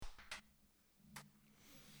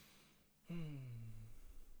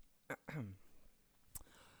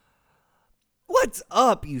What's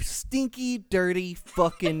up, you stinky, dirty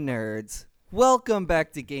fucking nerds? Welcome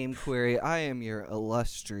back to Game Query. I am your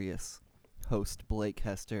illustrious host, Blake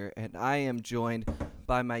Hester, and I am joined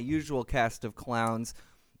by my usual cast of clowns,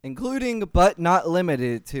 including, but not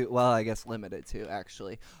limited to, well, I guess limited to,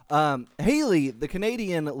 actually. Haley, the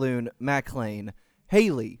Canadian loon, MacLean.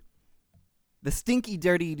 Haley, the stinky,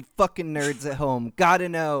 dirty fucking nerds at home gotta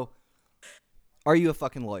know, are you a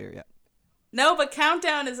fucking lawyer yet? No, but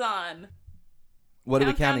countdown is on. What are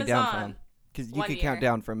we Countdown counting is down on. from? Because you 1 can year. count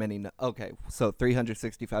down from any. Okay, so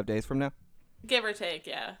 365 days from now? Give or take,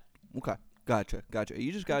 yeah. Okay, gotcha.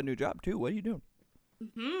 You just got a new job, too. What are you doing?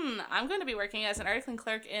 I'm going to be working as an articling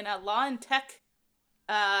clerk in a law and tech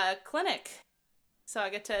clinic. So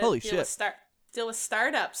I get to deal with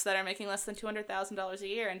startups that are making less than $200,000 a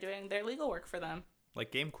year and doing their legal work for them.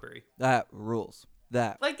 Like Game Query. That rules.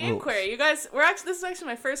 Like Game rules. Query. You guys, this is actually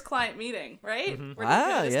my first client meeting, right? Mm-hmm. We're just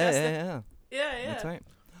gonna discuss Yeah. Yeah. That's right.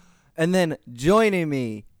 And then joining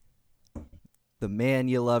me, the man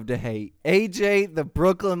you love to hate, AJ, the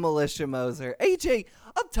Brooklyn Militia Moser. AJ,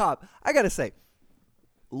 up top, I gotta say,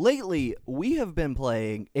 lately we have been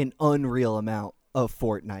playing an unreal amount of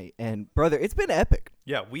Fortnite, and brother, it's been epic.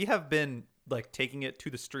 Yeah, we have been like taking it to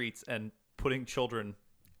the streets and putting children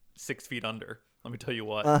 6 feet under. Let me tell you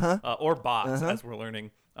what. Or bots, as we're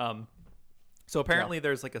learning. So apparently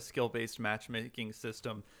there's like a skill-based matchmaking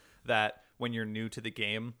system that when you're new to the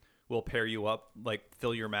game will pair you up, like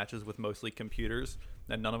fill your matches with mostly computers.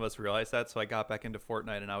 And none of us realized that. So I got back into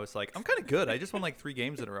Fortnite and I was like, I'm kind of good. I just won like 3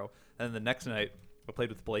 games in a row. And then the next night I played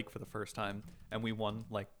with Blake for the first time and we won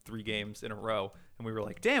like 3 games in a row. And we were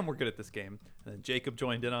like, damn, we're good at this game. And then Jacob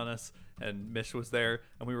joined in on us and Mish was there.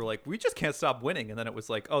 And we were like, we just can't stop winning. And then it was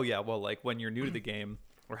like, oh yeah, well, like when you're new to the game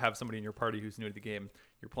or have somebody in your party who's new to the game,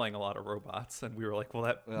 you're playing a lot of robots. And we were like,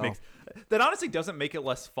 well, that honestly doesn't make it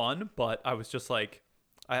less fun. But I was just like,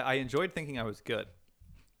 I enjoyed thinking I was good.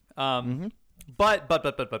 But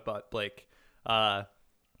Blake,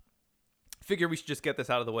 figure we should just get this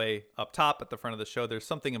out of the way up top at the front of the show. There's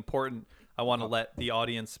something important I want to let the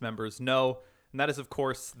audience members know. And that is, of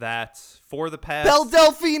course, that for the past... Belle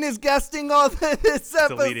Delphine is guesting on this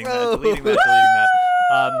episode. Deleting that.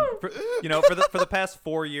 For the past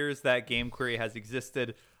 4 years that Game Query has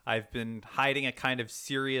existed, I've been hiding a kind of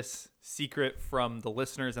serious secret from the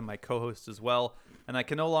listeners and my co-hosts as well. And I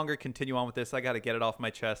can no longer continue on with this. I got to get it off my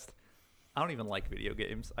chest. I don't even like video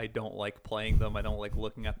games. I don't like playing them. I don't like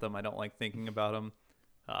looking at them. I don't like thinking about them.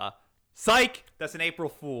 Psych! That's an April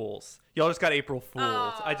Fool's. Y'all just got April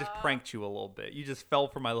Fool's. I just pranked you a little bit. You just fell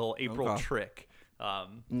for my little April trick.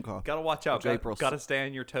 Gotta watch out. Gotta stay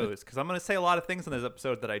on your toes. Because I'm going to say a lot of things in this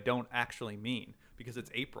episode that I don't actually mean. Because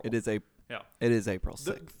it's April. It is April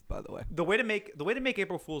 6th, by the way. The way to make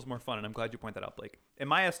April Fool's more fun, and I'm glad you point that out, Blake. In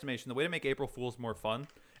my estimation, the way to make April Fool's more fun,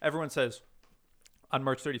 everyone says on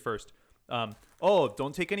March 31st,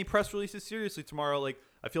 don't take any press releases seriously tomorrow. Like,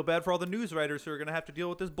 I feel bad for all the news writers who are going to have to deal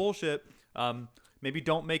with this bullshit. Maybe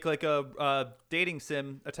don't make like a dating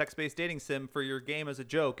sim, a text-based dating sim for your game as a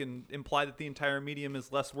joke and imply that the entire medium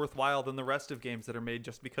is less worthwhile than the rest of games that are made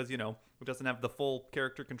just because, it doesn't have the full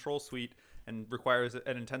character control suite and requires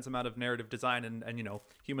an intense amount of narrative design and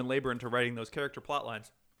human labor into writing those character plot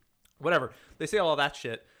lines. Whatever. They say all that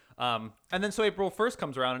shit. And then so April 1st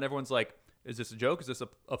comes around and everyone's like, is this a joke? Is this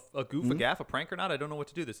a goof, a gaff, a prank or not? I don't know what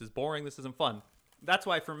to do. This is boring. This isn't fun. That's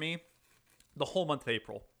why for me, the whole month of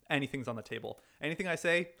April, anything's on the table. Anything I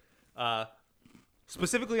say,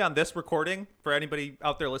 specifically on this recording, for anybody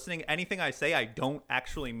out there listening, anything I say I don't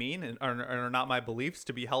actually mean and are not my beliefs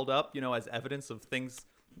to be held up, as evidence of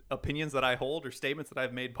opinions that I hold or statements that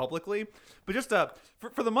I've made publicly. But just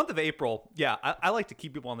for the month of April, yeah, I like to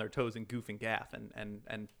keep people on their toes and goof and gaff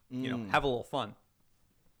and have a little fun.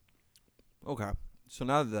 Okay, so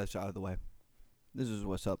now that that's out of the way, this is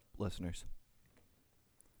what's up, listeners.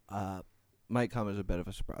 Might come as a bit of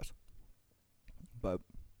a surprise, but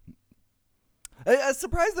a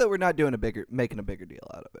surprise that we're not making a bigger deal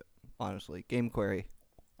out of it. Honestly, Game Query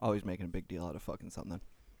always making a big deal out of fucking something.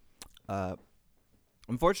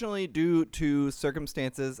 Unfortunately, due to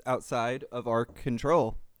circumstances outside of our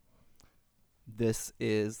control, this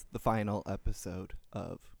is the final episode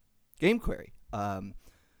of Game Query.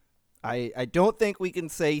 I don't think we can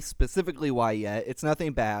say specifically why yet. It's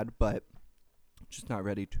nothing bad, but just not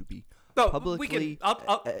ready to be publicly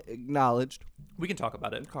acknowledged. We can talk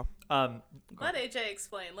about it. Okay. Let AJ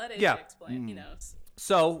explain. He knows.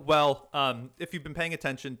 So, if you've been paying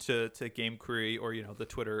attention to Game Query or, the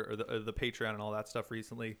Twitter or the Patreon and all that stuff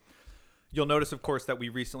recently, you'll notice, of course, that we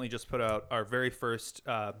recently just put out our very first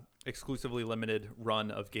exclusively limited run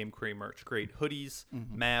of Game Query merch. Great hoodies,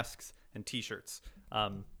 masks, and T-shirts.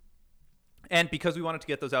 And because we wanted to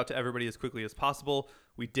get those out to everybody as quickly as possible,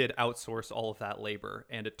 we did outsource all of that labor.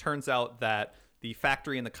 And it turns out that the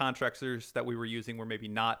factory and the contractors that we were using were maybe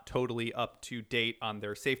not totally up to date on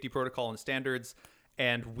their safety protocol and standards.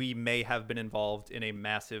 And we may have been involved in a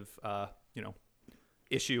massive,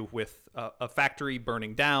 issue with a factory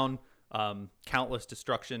burning down, countless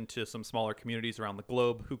destruction to some smaller communities around the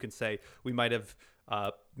globe. Who can say? We might have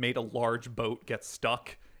made a large boat get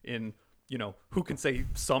stuck in, who can say,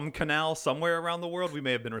 some canal somewhere around the world. We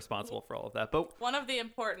may have been responsible for all of that. But one of the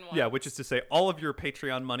important ones. Yeah, which is to say all of your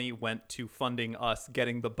Patreon money went to funding us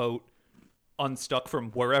getting the boat unstuck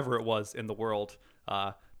from wherever it was in the world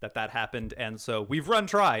that happened. And so we've run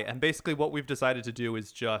dry. And basically what we've decided to do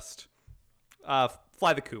is just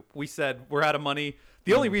fly the coop. We said we're out of money.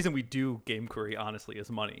 The only reason we do Game Query, honestly, is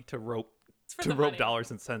money, to rope dollars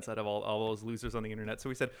and cents out of all those losers on the internet. So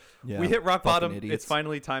we said, we hit rock bottom. Idiots. It's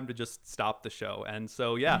finally time to just stop the show. And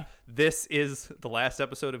so, this is the last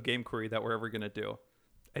episode of Game Query that we're ever going to do.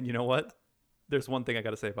 And you know what? There's one thing I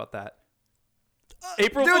got to say about that.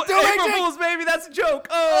 April Fools, baby. That's a joke.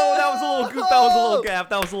 Oh, that was a little goof. That was a little gaff.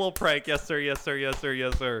 That was a little prank. Yes, sir. Yes, sir. Yes, sir.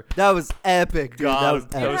 Yes, sir. That was epic, dude.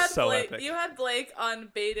 God, that was so epic. You had Blake on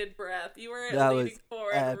bated breath. You were leaning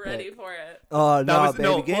forward, ready for it. Oh no,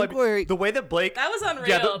 baby. Game Query. The way that Blake. That was unreal.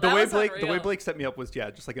 Yeah, the way Blake set me up was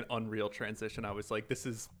just like an unreal transition. I was like, this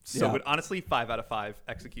is so good. Honestly, 5 out of 5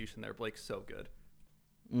 execution there. Blake's so good.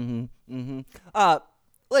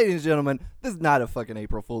 Ladies and gentlemen, this is not a fucking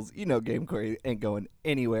April Fool's. Game Query ain't going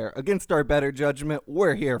anywhere. Against our better judgment,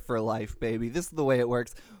 we're here for life, baby. This is the way it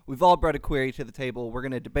works. We've all brought a query to the table. We're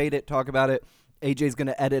going to debate it, talk about it. AJ's going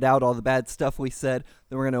to edit out all the bad stuff we said.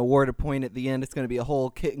 Then we're going to award a point at the end. It's going to be a whole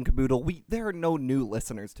kit and caboodle. There are no new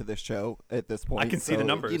listeners to this show at this point. I can see the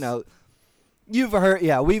numbers. You've heard,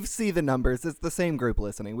 we've seen the numbers. It's the same group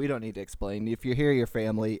listening. We don't need to explain. If you're here, your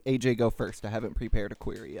family. AJ, go first. I haven't prepared a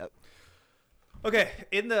query yet. Okay,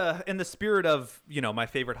 in the spirit of, my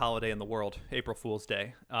favorite holiday in the world, April Fool's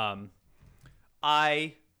Day,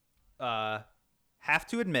 I have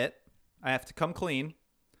to admit, I have to come clean.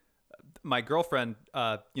 My girlfriend,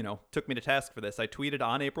 took me to task for this. I tweeted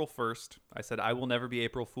on April 1st. I said, I will never be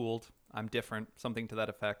April Fooled. I'm different, something to that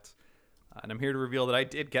effect. And I'm here to reveal that I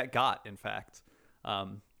did get got, in fact,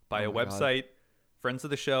 by a website, friends of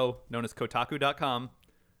the show, known as Kotaku.com.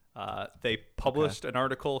 They published an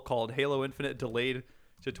article called Halo Infinite Delayed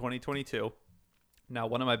to 2022. Now,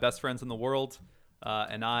 one of my best friends in the world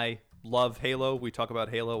and I love Halo. We talk about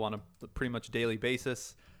Halo on a pretty much daily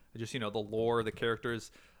basis. Just, the lore, the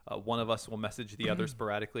characters. One of us will message the other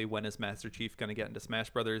sporadically. When is Master Chief going to get into Smash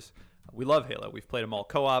Brothers? We love Halo. We've played them all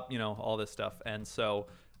co-op, all this stuff. And so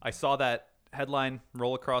I saw that headline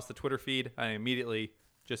roll across the Twitter feed. I immediately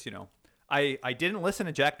just, I didn't listen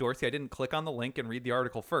to Jack Dorsey. I didn't click on the link and read the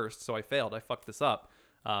article first, so I failed. I fucked this up.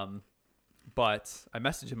 But I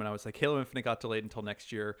messaged him and I was like, Halo Infinite got delayed until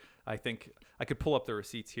next year. I think I could pull up the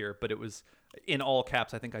receipts here, but it was in all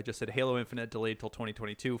caps. I think I just said Halo Infinite delayed till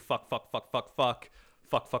 2022. Fuck.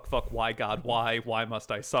 Why, God? Why? Why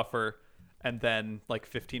must I suffer? And then like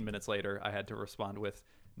 15 minutes later, I had to respond with,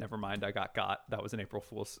 never mind, I got. That was an April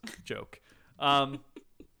Fool's joke.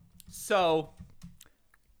 So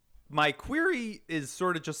my query is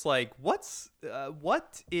sort of just like,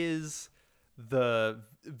 what is the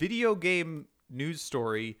video game news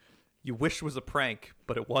story you wish was a prank,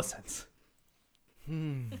 but it wasn't?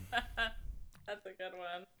 That's a good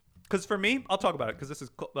one. Because for me, I'll talk about it because this is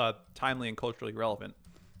timely and culturally relevant.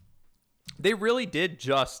 They really did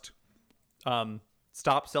just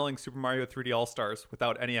stop selling Super Mario 3D All-Stars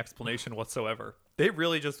without any explanation whatsoever. They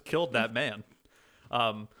really just killed that man.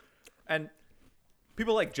 And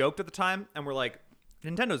people joked at the time and were like,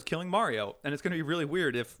 Nintendo's killing Mario, and it's going to be really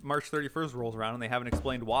weird if March 31st rolls around and they haven't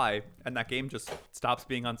explained why, and that game just stops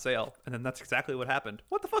being on sale. And then that's exactly what happened.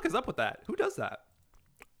 What the fuck is up with that? Who does that?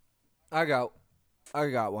 I got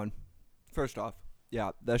one. First off,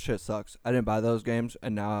 that shit sucks. I didn't buy those games,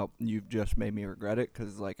 and now you've just made me regret it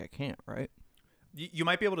because I can't, right? You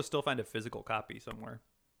might be able to still find a physical copy somewhere.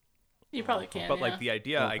 You probably can. But the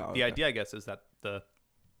idea, idea, I guess, is that the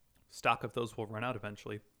stock of those will run out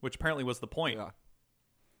eventually, which apparently was the point. Yeah.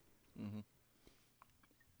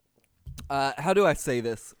 How do I say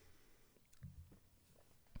this?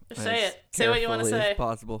 Just say it. Say what you want to say.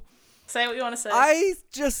 Possible. Say what you want to say. I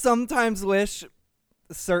just sometimes wish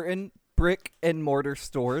certain brick and mortar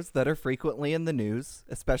stores that are frequently in the news,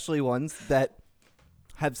 especially ones that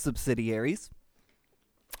have subsidiaries,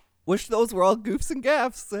 wish those were all goofs and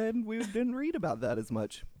gaffs and we didn't read about that as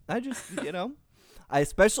much. I just, I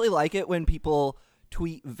especially like it when people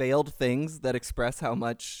tweet veiled things that express how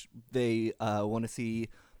much they want to see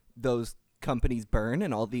those companies burn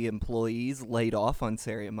and all the employees laid off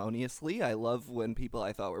unceremoniously. I love when people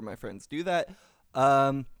I thought were my friends do that.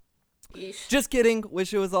 Just kidding.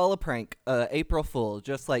 Wish it was all a prank. April Fool.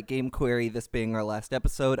 Just like Game Query, this being our last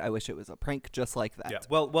episode, I wish it was a prank just like that. Yeah.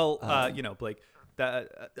 Well, Blake,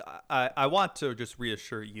 that I want to just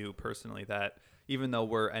reassure you personally that even though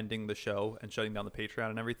we're ending the show and shutting down the Patreon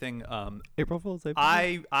and everything, April Fool's.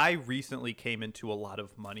 I recently came into a lot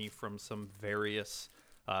of money from some various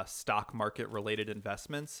stock market related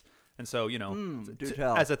investments. And so,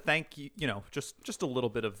 as a thank you, just a little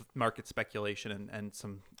bit of market speculation and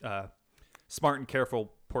some smart and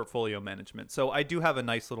careful portfolio management. So I do have a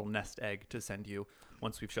nice little nest egg to send you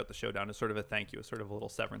once we've shut the show down as sort of a thank you, as sort of a little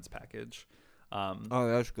severance package.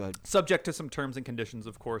 That's good. Subject to some terms and conditions,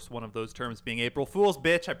 of course. One of those terms being April Fool's,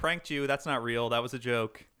 bitch. I pranked you. That's not real. That was a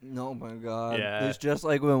joke. Oh my god. Yeah. It's just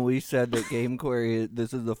like when we said that Game Query,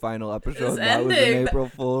 this is the final episode. That was an April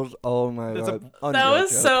Fool's. Oh my god. That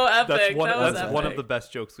was so epic. That's one of the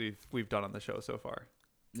best jokes we've done on the show so far.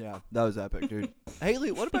 Yeah, that was epic, dude.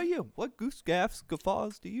 Haley, what about you? What goose gaffes,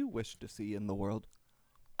 guffaws do you wish to see in the world?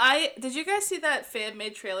 Did you guys see that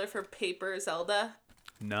fan-made trailer for Paper Zelda?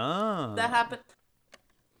 No. That happened.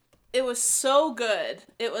 It was so good.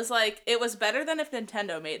 It was better than if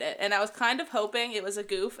Nintendo made it. And I was kind of hoping it was a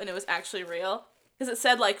goof and it was actually real. Because it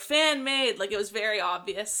said, fan made. It was very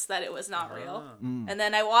obvious that it was not real. And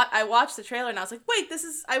then I watched the trailer and I was like, wait,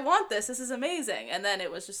 I want this. This is amazing. And then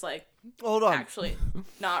it was just hold on. Actually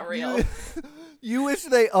not real. You wish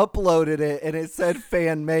they uploaded it and it said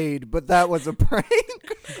fan made, but that was a prank.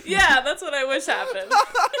 Yeah, that's what I wish happened.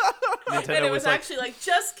 Nintendo and it was actually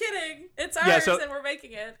just kidding. It's ours and we're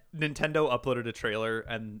making it. Nintendo uploaded a trailer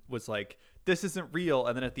and was like, this isn't real.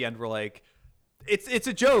 And then at the end we're like, it's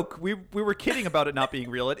a joke. We were kidding about it not being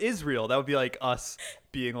real. It is real. That would be like us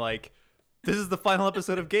being like, this is the final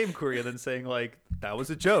episode of Game Query, and then saying that was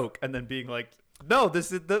a joke, and then being like, no,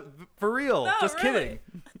 this is for real. No, just really. kidding.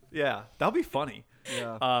 Yeah, that'll be funny.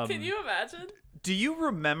 Yeah. Can you imagine? Do you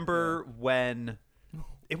remember when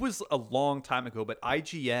it was a long time ago, but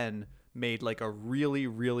IGN made a really,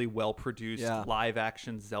 really well produced live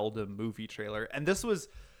action Zelda movie trailer, and this was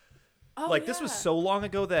this was so long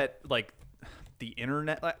ago that the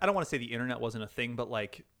internet, I don't want to say the internet wasn't a thing, but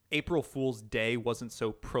April Fool's Day wasn't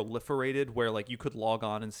so proliferated where you could log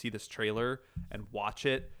on and see this trailer and watch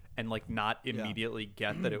it and not immediately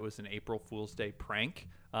get that it was an April Fool's Day prank.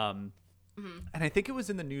 And I think it was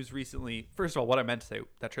in the news recently. First of all, what I meant to say,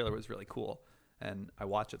 that trailer was really cool and I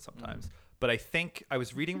watch it sometimes. But I think I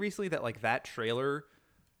was reading recently that that trailer,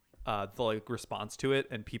 the response to it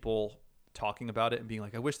and people talking about it and being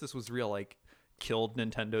I wish this was real, killed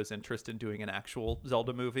Nintendo's interest in doing an actual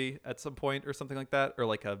Zelda movie at some point or something like that,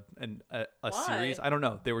 or a series. I don't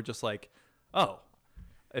know. They were just oh,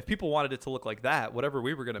 if people wanted it to look like that, whatever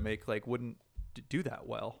we were gonna make wouldn't do that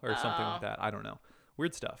well or something like that. I don't know.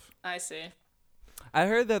 Weird stuff. I see. I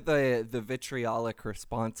heard that the vitriolic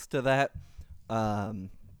response to that,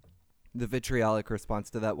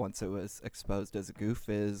 once it was exposed as a goof,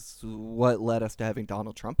 is what led us to having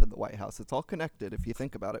Donald Trump in the White House. It's all connected if you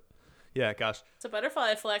think about it. Yeah, gosh. It's a butterfly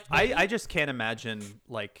effect. I just can't imagine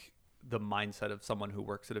the mindset of someone who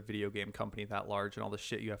works at a video game company that large and all the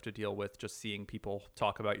shit you have to deal with, just seeing people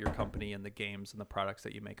talk about your company and the games and the products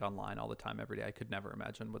that you make online all the time every day. I could never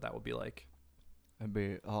imagine what that would be like.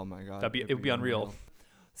 Oh my god. It would be unreal.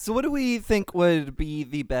 So what do we think would be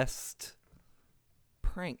the best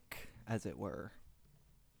prank, as it were?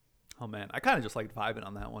 Oh man, I kind of just liked vibing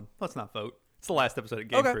on that one. Let's not vote. It's the last episode of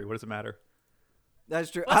Game Query. What does it matter?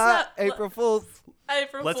 That's true. April Fools.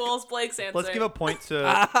 April Fools. Blake's answer. Let's give a point to.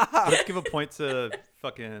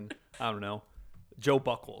 Fucking, I don't know, Joe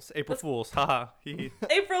Buckles. April Fools. Haha.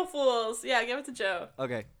 April Fools. Yeah, give it to Joe.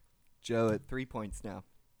 Okay, Joe at 3 points now.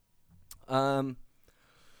 I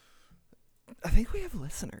think we have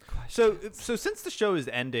listener questions. So since the show is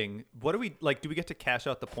ending, what do we do? We get to cash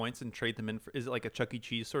out the points and trade them in? Is it like a Chuck E.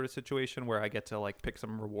 Cheese sort of situation where I get to pick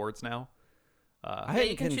some rewards now?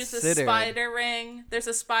 You can choose the spider ring. There's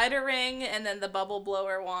a spider ring, and then the bubble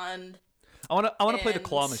blower wand. I want to play the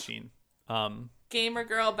claw machine. Gamer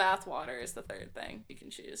girl bathwater is the third thing you can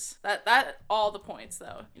choose. That all the points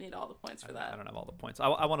though. You need all the points for that. I don't have all the points.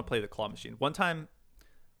 I want to play the claw machine. One time,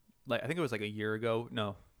 I think it was a year ago.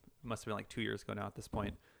 No, it must have been 2 years ago now at this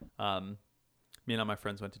point. Me and all my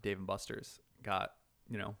friends went to Dave & Buster's. Got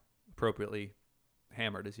appropriately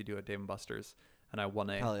hammered as you do at Dave & Buster's. And I won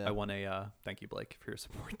a thank you, Blake, for your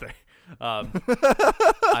support there. I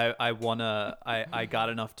got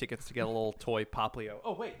enough tickets to get a little toy Poplio.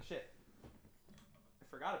 Oh wait, shit.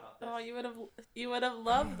 forgot about this. Oh, you would have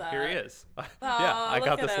loved that. Here he is. Oh, yeah, I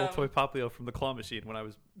got this him. little toy Poplio from the claw machine when I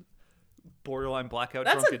was borderline blackout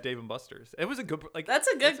drunk at Dave and Buster's. It was a good That's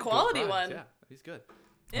a good quality one. Yeah, he's good.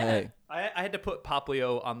 Yeah. Hey. I had to put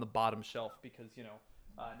Poplio on the bottom shelf because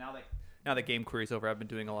now that Game Query's over, I've been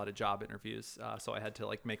doing a lot of job interviews, so I had to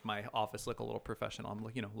like make my office look a little professional. I'm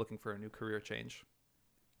looking for a new career change.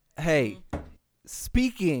 Hey,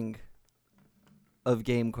 speaking of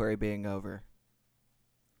Game Query being over,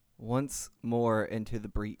 once more into the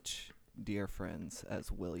breach, dear friends,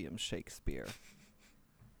 as William Shakespeare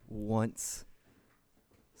once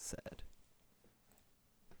said.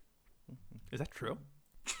 Is that true?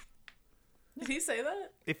 Did he say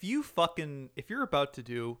that? If you're about to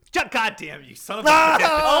do, God damn you, son of a bitch!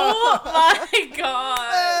 Oh my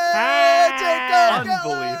god!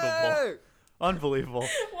 Unbelievable. Unbelievable.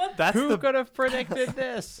 Who could have predicted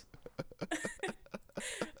this?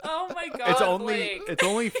 Oh my god! It's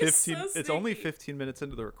only 15. So it's only 15 minutes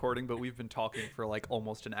into the recording, but we've been talking for like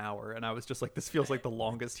almost an hour, and I was just like, this feels like the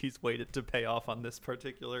longest he's waited to pay off on this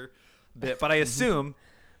particular bit. But I assume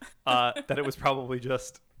that it was probably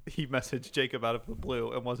just he messaged Jacob out of the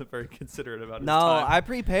blue and wasn't very considerate about his time. I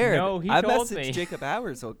prepared. No, he I told messaged me. Jacob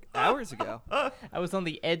hours ago. I was on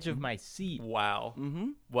the edge of my seat Wow. Mm-hmm.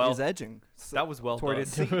 Well, He's edging. that was well toward done.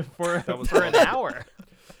 his seat. for That was for an hour.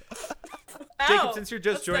 Jacob, Ow, since you're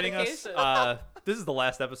just that's joining dedication. us, this is the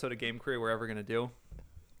last episode of Game Query we're ever gonna do.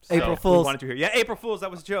 So April we Fools. wanted to hear. Yeah, April Fools. That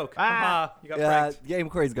was a joke. Ah. Haha, you got Yeah, pranked. Game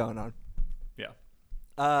Query's going on. Yeah.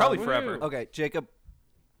 Probably forever. woohoo. Okay, Jacob.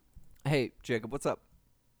 Hey, Jacob, what's up?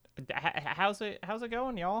 How's it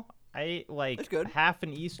going, y'all? I ate like That's good. half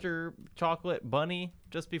an Easter chocolate bunny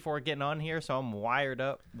just before getting on here, so I'm wired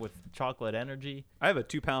up with chocolate energy. I have a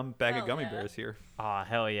 2-pound bag Hell of gummy yeah. bears here. Aw,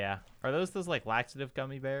 hell yeah. Are those like laxative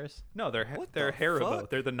gummy bears? No, they're What they're the Haribo. fuck?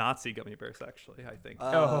 They're the Nazi gummy bears, actually. I think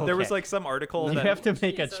Oh, there was okay. like some article You that have to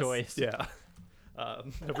make Jesus. a choice. yeah, a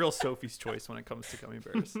real Sophie's choice when it comes to gummy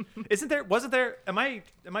bears. Wasn't there? Am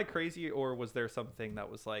I crazy, or was there something that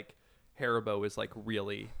was like Haribo is like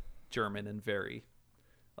really German and very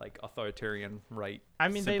like authoritarian, right? I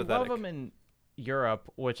mean, they love sympathetic? them in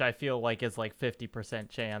Europe, which I feel like is like 50%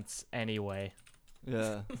 chance anyway.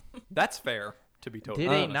 Yeah. That's fair, to be totally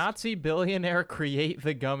Did a honest. Nazi billionaire create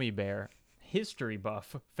the gummy bear? History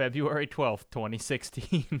buff, February 12th,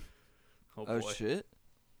 2016. Oh boy. Oh shit.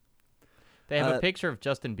 They have a picture of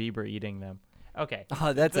Justin Bieber eating them. Okay.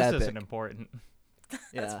 Oh, that's this epic. isn't important. That's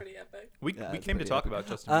Yeah. pretty epic. We Yeah, it's came to pretty talk epic. about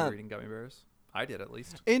Justin Bieber eating gummy bears. I did, at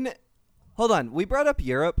least. Hold on, we brought up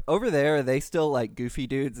Europe. Over there, are they still like goofy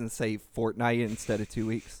dudes and say fortnight instead of 2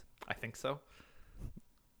 weeks? I think so.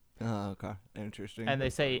 Oh, okay. Interesting. And they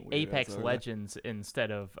say Fucking weirdos Apex over there. Legends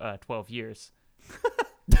instead of 12 years.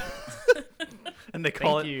 And they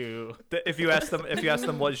call Thank you. If you ask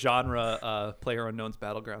them what genre PlayerUnknown's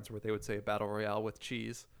Battlegrounds were, they would say Battle Royale with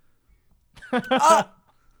cheese.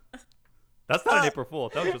 That's not an April Fool.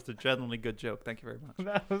 That was just a genuinely good joke. Thank you very much.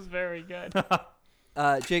 That was very good.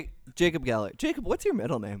 Jacob Geller. Jacob, what's your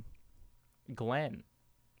middle name? Glenn.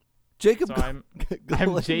 Jacob. So I'm Glenn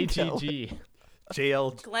JGG.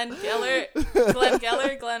 JL Glenn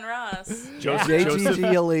Geller, Glenn Ross.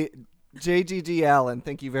 Joseph. JGG Allen.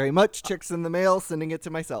 Thank you very much. Checks in the mail. Sending it to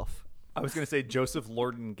myself. I was gonna say Joseph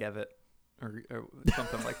Lorden Gevitt or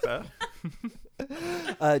something like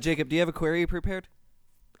that. Jacob, do you have a query prepared?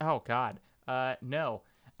 Oh, God. No.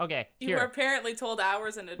 Okay, You here. were apparently told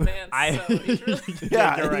hours in advance. I- so you really...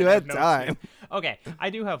 Yeah, you're right, you I had have no time. Okay, I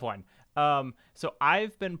do have one. So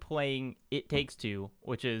I've been playing It Takes Two,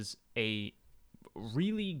 which is a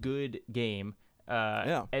really good game.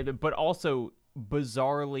 Yeah. But also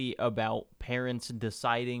bizarrely about parents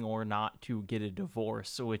deciding or not to get a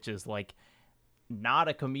divorce, which is like not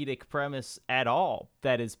a comedic premise at all.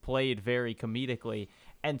 That is played very comedically.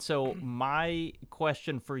 And so my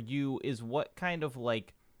question for you is, what kind of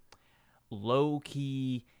like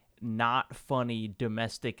low-key, not funny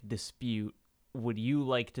domestic dispute would you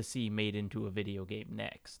like to see made into a video game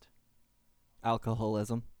next?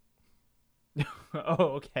 Alcoholism.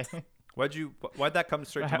 Oh, okay. Why'd that come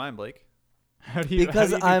straight to mind, Blake? How do you,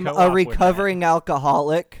 Because how do you do I'm co-op a with that? recovering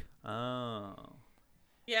alcoholic. Oh.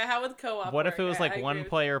 Yeah, how would co-op What work? if it was I like agree one with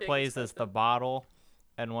player Jake's plays as the question. bottle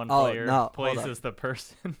and one Oh, player no, plays hold on. as the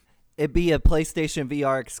person? It'd be a PlayStation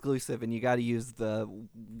VR exclusive, and you got to use the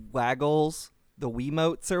waggles, the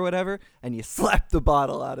Wiimotes or whatever, and you slap the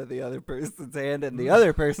bottle out of the other person's hand, and the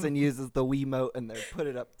other person uses the Wiimote, and they put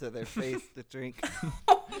it up to their face to drink.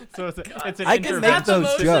 So it's an I can make intervention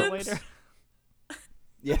those emotions? jokes.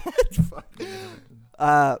 Yeah, it's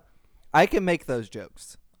fine. I can make those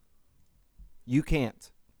jokes. You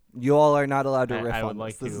can't. You all are not allowed to riff I would on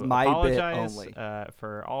like this. This to is my bit apologize only.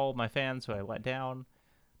 For all my fans who I let down.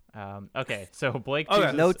 Okay, so Blake Okay,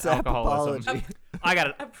 chooses notes app alcoholism. apology. I got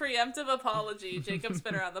it. A preemptive apology. Jacob's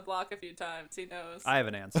been around the block a few times. He knows. I have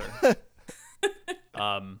an answer.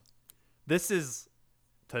 This is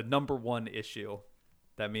the number one issue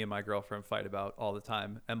that me and my girlfriend fight about all the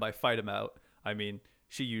time. And by fight about, I mean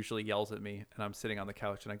she usually yells at me, and I'm sitting on the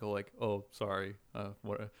couch, and I go like, "Oh, sorry."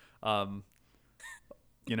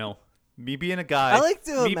 You know, me being a guy. I like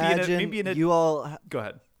to imagine you all. Go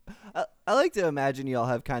ahead. I like to imagine you all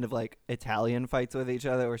have kind of like Italian fights with each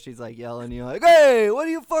other, where she's like yelling, you like, "Hey, what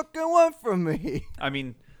do you fucking want from me?" I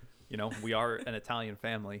mean, you know, we are an Italian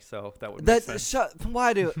family, so that would make sense.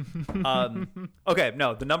 Why do? Okay,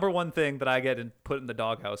 no. The number one thing that I get put in the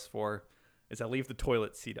doghouse for is I leave the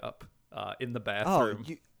toilet seat up in the bathroom.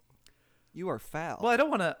 Oh, you are foul. Well, I don't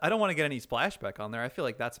want to get any splashback on there. I feel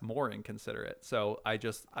like that's more inconsiderate. So I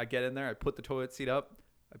get in there, I put the toilet seat up,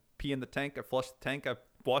 I pee in the tank, I flush the tank, I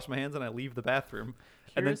wash my hands, and I leave the bathroom.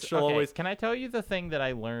 And then she'll always. Can I tell you the thing that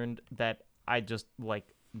I learned that I just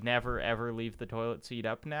like never ever leave the toilet seat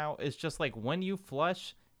up now? Is just like when you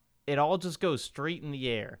flush, it all just goes straight in the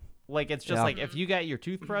air. Like it's just like if you got your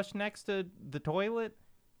toothbrush next to the toilet,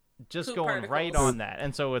 just Poop going particles. right on that.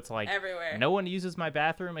 And so it's like Everywhere. no one uses my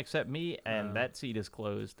bathroom except me, and that seat is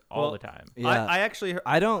closed all the time. Yeah. I actually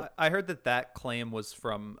I heard that claim was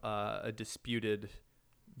from a disputed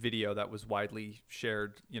video that was widely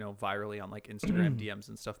shared, you know, virally on like Instagram DMs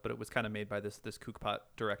and stuff, but it was kind of made by this Kookpot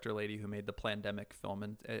director lady who made the Plandemic film,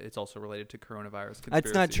 and it's also related to coronavirus conspiracy.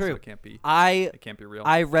 That's not true. So it can't be real.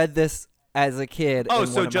 I read this as a kid. Oh, in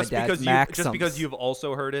so one of just my dad's because Maxims. because you've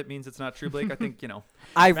also heard it means it's not true, Blake? I think, you know.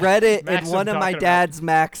 I read it in Maxim one of my talking dad's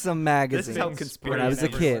Maxim This is magazines how when conspiracy I was a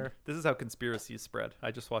kid. This is how conspiracies spread.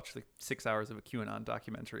 I just watched like 6 hours of a QAnon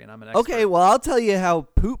documentary, and I'm an expert. Okay, well, I'll tell you how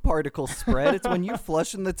poop particles spread. It's when you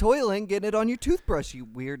flush in the toilet and getting it on your toothbrush, you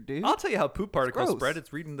weird dude. I'll tell you how poop particles gross. spread.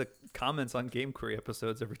 It's reading the comments on Game Query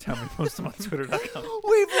episodes every time we post them on Twitter.com.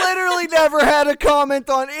 We've literally never had a comment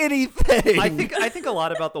on anything. I think a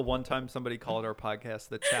lot about the one time somebody called our podcast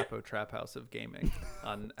the Chapo Trap House of Gaming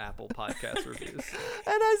on Apple Podcast reviews.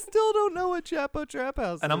 And I still don't know what Chapo Trap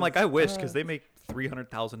House is. And I'm like, I wish, because they make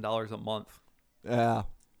 $300,000 a month. Yeah.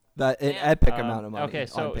 That an epic amount of money okay,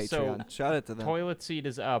 so, on Patreon. Shout out to them. Toilet seat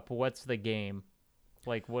is up. What's the game?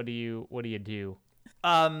 Like, what do you do?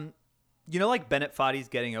 You know, like Bennett Foddy's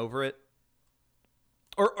Getting Over It?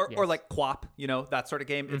 Or Yes. like Quap, you know, that sort of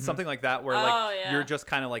game. It's something like that where you're just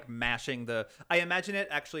kind of like mashing I imagine it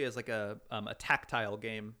actually as like a tactile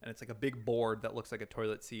game, and it's like a big board that looks like a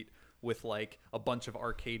toilet seat with like a bunch of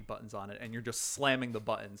arcade buttons on it, and you're just slamming the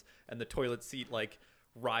buttons, and the toilet seat like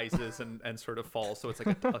rises and sort of falls. So it's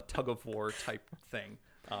like a tug of war type thing.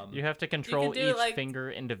 You have to control do, each like-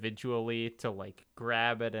 finger individually to like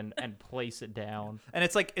grab it and place it down. And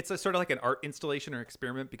it's like it's a sort of like an art installation or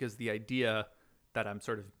experiment, because the idea that I'm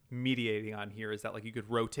sort of mediating on here is that like you could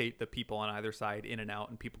rotate the people on either side in and out,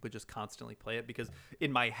 and people could just constantly play it, because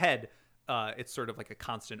in my head it's sort of like a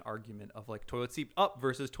constant argument of like toilet seat up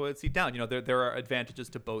versus toilet seat down. You know, there are advantages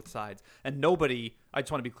to both sides, and I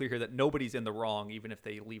just want to be clear here that nobody's in the wrong, even if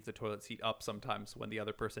they leave the toilet seat up sometimes when the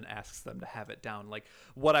other person asks them to have it down. Like,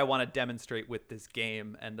 what I want to demonstrate with this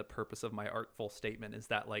game, and the purpose of my artful statement, is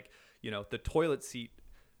that like, you know, the toilet seat,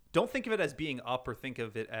 don't think of it as being up or think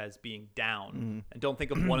of it as being down, and don't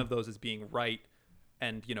think of one of those as being right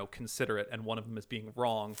and, you know, considerate, and one of them as being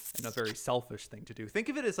wrong and a very selfish thing to do. Think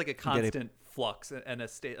of it as like a constant flux and a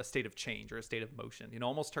state of change, or a state of motion, you know,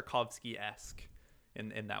 almost Tarkovsky-esque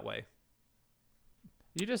in that way.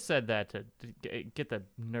 You just said that to get the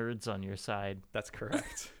nerds on your side. That's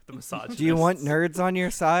correct. The misogynists. Do you want nerds on your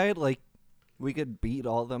side? Like, we could beat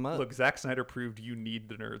all of them up. Look, Zack Snyder proved you need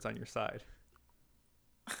the nerds on your side.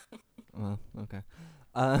 Well, okay.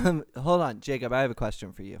 Hold on, Jacob, I have a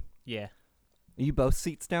question for you. Yeah. Are you both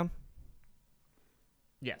seats down?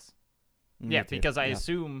 Yes. Me Yeah, too. because I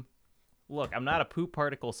assume. Look, I'm not a poop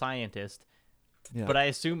particle scientist, Yeah. but I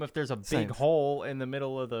assume if there's a big Same. hole in the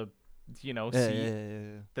middle of the, seat,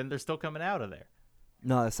 Yeah. then they're still coming out of there.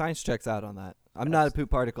 No, the science checks out on that. I'm not a poop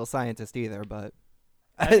particle scientist either, but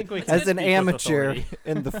I think we can as an speak with amateur authority.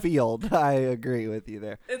 in the field, I agree with you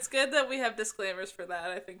there. It's good that we have disclaimers for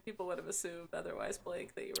that. I think people would have assumed otherwise,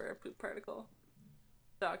 Blake, that you were a poop particle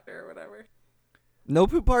doctor or whatever. No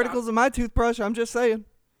poop particles in my toothbrush. I'm just saying.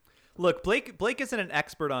 Look, Blake isn't an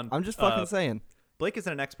expert on. I'm just fucking saying. Blake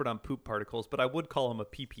isn't an expert on poop particles, but I would call him a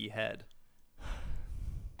PP head.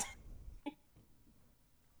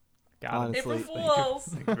 Honestly, April Fools.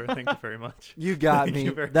 Thank you very much. You got me.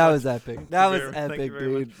 That was epic. That was epic,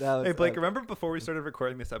 dude. Hey, Blake, remember before we started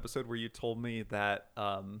recording this episode where you told me that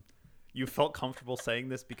you felt comfortable saying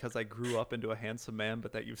this because I grew up into a handsome man,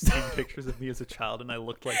 but that you've seen pictures of me as a child and I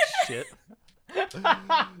looked like shit?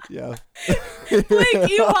 Yeah. Blake,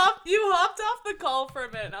 you hopped off the call for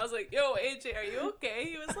a minute. And I was like, "Yo, AJ, are you okay?"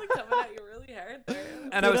 He was like coming at you really hard there.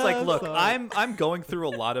 And I was like, "Look, I'm going through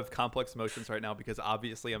a lot of complex emotions right now because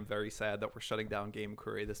obviously I'm very sad that we're shutting down Game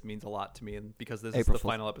Query. This means a lot to me, and because this is the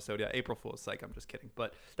final episode. Yeah, April Fool's. Psych. I'm just kidding,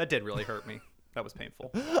 but that did really hurt me. That was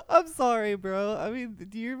painful. I'm sorry, bro. I mean,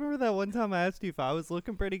 do you remember that one time I asked you if I was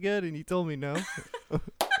looking pretty good and you told me no?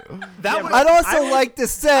 I'd also like to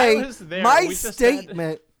say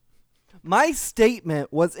my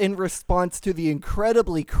statement was in response to the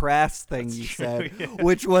incredibly crass thing you said,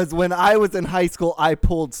 which was when I was in high school, I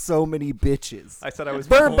pulled so many bitches. I said I was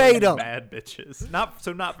verbatim mad bitches. Not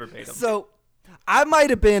verbatim. So I might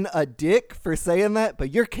have been a dick for saying that,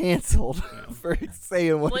 but you're canceled for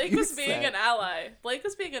saying what Blake you was said. being an ally. Blake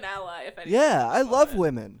was being an ally, if anything. Yeah, I love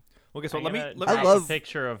women. Well, guess what? Let me I love a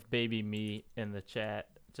picture of baby me in the chat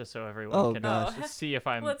just so everyone can see if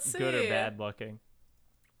I'm good or bad looking.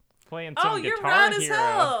 Playing some you're Guitar rad Hero. as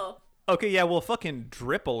hell. Okay, yeah, well, fucking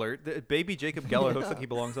drip alert. Baby Jacob Geller looks like he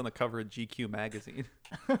belongs on the cover of GQ magazine.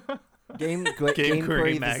 Game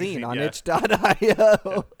Query magazine on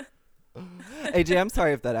itch.io. AJ, I'm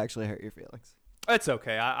sorry if that actually hurt your feelings. It's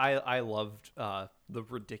okay. I loved the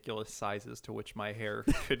ridiculous sizes to which my hair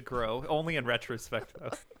could grow. Only in retrospect,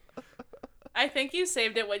 though. I think you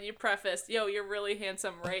saved it when you prefaced, "Yo, you're really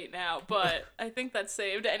handsome right now," but I think that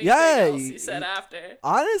saved anything else you said after.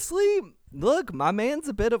 Honestly, look, my man's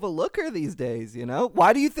a bit of a looker these days, you know?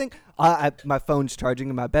 Why do you think my phone's charging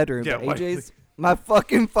in my bedroom, but AJ's my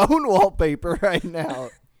fucking phone wallpaper right now.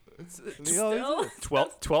 Still?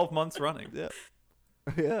 12 months running.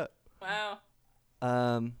 Yeah. Wow.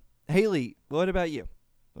 Haley, what about you?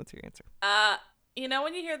 What's your answer? You know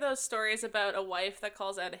when you hear those stories about a wife that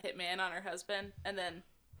calls out a hitman on her husband, and then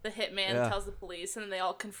the hitman tells the police, and then they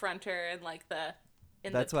all confront her in like the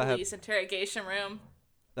police interrogation room?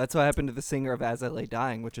 That's what happened to the singer of As I Lay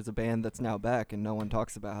Dying, which is a band that's now back, and no one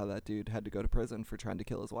talks about how that dude had to go to prison for trying to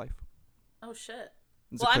kill his wife. Oh shit!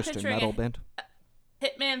 It's a Christian metal band.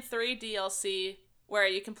 Hitman 3 DLC where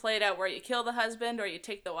you can play it out where you kill the husband or you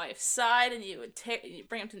take the wife's side and you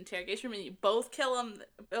bring him to the interrogation room and you both kill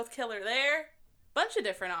her there. Bunch of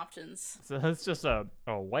different options. So that's just a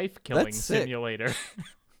wife killing simulator.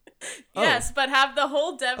 Yes, but have the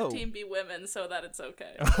whole dev team be women so that it's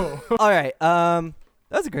okay. All right. That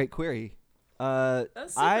was a great query. That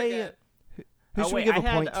was super good. Who should we give a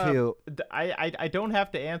point to? I don't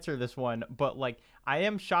have to answer this one, but like I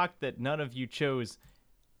am shocked that none of you chose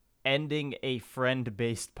ending a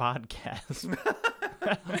friend-based podcast.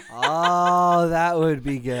 Oh, that would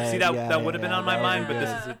be good. See, that would have been on my mind, but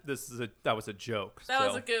that was a joke. That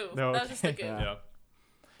was a goof. No, that was just a goof. Yeah.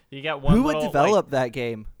 You got one. Who would develop that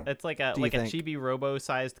game? It's like a chibi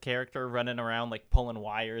robo-sized character running around like pulling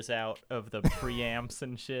wires out of the preamps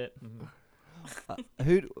and shit.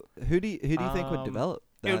 Who do you think would develop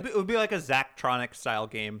that? It would be like a Zachtronic style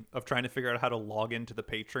game of trying to figure out how to log into the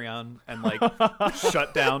Patreon and like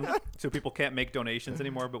shut down so people can't make donations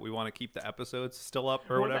anymore, but we want to keep the episodes still up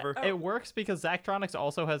or whatever. It works because Zachtronics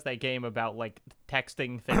also has that game about like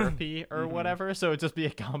texting therapy or whatever, so it'd just be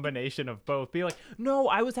a combination of both. Be like, no,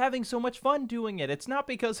 I was having so much fun doing it. It's not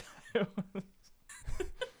because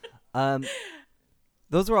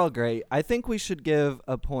those were all great. I think we should give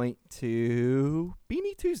a point to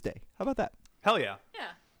Beanie Tuesday. How about that? Hell yeah. Yeah.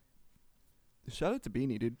 Shout out to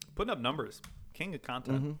Beanie, dude. Putting up numbers. King of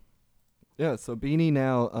content. Mm-hmm. Yeah, so Beanie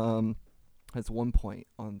now has 1 point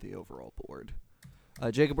on the overall board.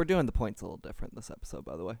 Jacob, we're doing the points a little different this episode,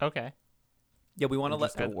 by the way. Okay. Yeah, we want to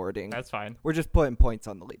let awarding. That's fine. We're just putting points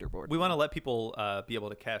on the leaderboard. We want to let people be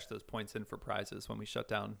able to cash those points in for prizes when we shut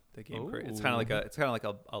down the game. It's kind of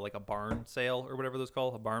like a barn sale or whatever those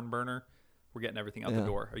called, a barn burner. We're getting everything out the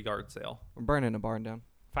door, a yard sale. We're burning a barn down.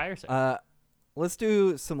 Fire sale. Let's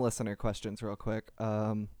do some listener questions real quick.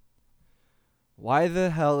 Why the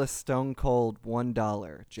hell is Stone Cold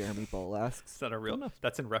 $1? Jeremy Bull asks. Is that a real?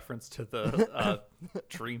 That's in reference to the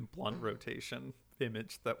Dream Blunt rotation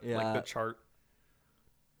image like the chart.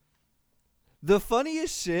 The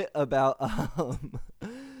funniest shit about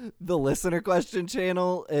the listener question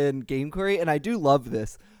channel in Game Query, and I do love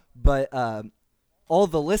this, but all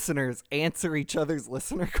the listeners answer each other's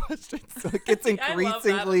listener questions, so it gets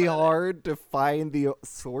increasingly hard to find the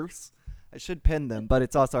source I should pin them, but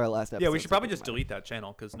it's also our last episode. Yeah, we should probably just delete that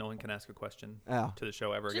channel because no one can ask a question to the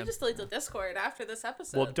show ever again. Just delete the Discord after this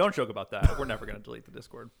episode. Well, don't joke about that. We're never going to delete the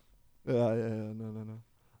Discord. No.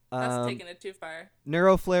 That's taking it too far.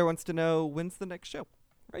 Neuroflare wants to know, when's the next show?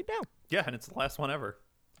 Right now. Yeah, and it's the last one ever.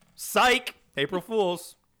 Psych! April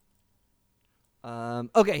Fools.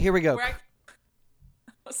 Okay, here we go.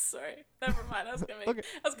 Oh, sorry. Never mind. I was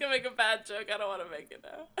gonna make a bad joke. I don't want to make it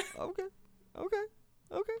now. Okay.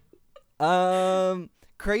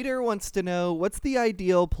 Crater wants to know, what's the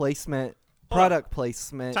ideal product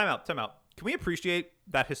placement? Time out. Can we appreciate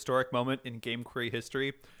that historic moment in Game Query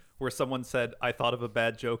history where someone said, I thought of a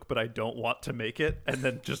bad joke, but I don't want to make it, and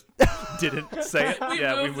then just didn't say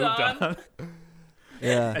it? We moved on.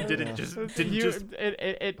 Yeah. And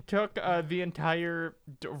it took the entire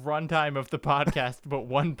runtime of the podcast, but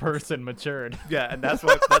one person matured. Yeah, and that's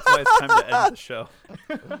why it's time to end the show.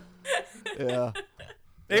 Yeah.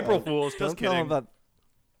 April Fools, just kidding.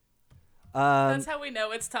 That's how we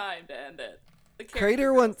know it's time to end it. The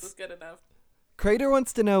Crater is good enough. Crater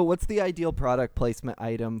wants to know, what's the ideal product placement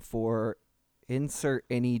item for insert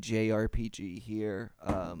any JRPG here?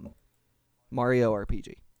 Mario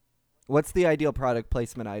RPG. What's the ideal product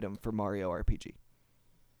placement item for Mario RPG?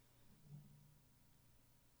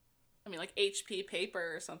 I mean, like HP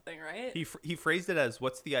paper or something, right? He phrased it as,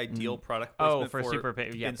 what's the ideal product placement for Super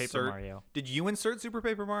Paper Mario. Did you insert Super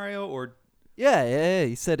Paper Mario or? Yeah,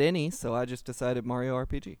 he said any, so I just decided Mario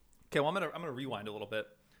RPG. Okay, well I'm gonna rewind a little bit.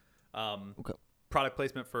 Okay. Product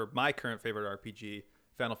placement for my current favorite RPG,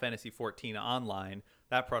 Final Fantasy XIV Online.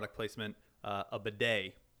 That product placement, a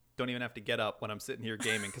bidet. Don't even have to get up when I'm sitting here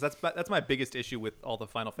gaming, because that's my biggest issue with all the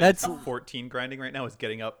Final Fantasy XIV grinding right now is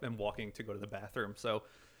getting up and walking to go to the bathroom. So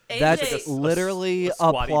that's literally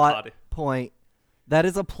a plot point. That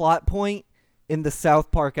is a plot point in the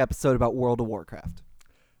South Park episode about World of Warcraft.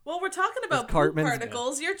 Well, we're talking about poop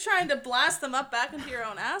particles. You're trying to blast them up back into your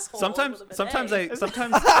own asshole. Sometimes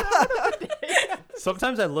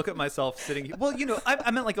I look at myself sitting here. Well, I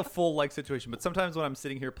meant like a full situation, but sometimes when I'm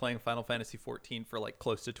sitting here playing Final Fantasy XIV for like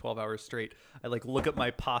close to 12 hours straight, I like look at my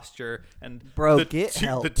posture and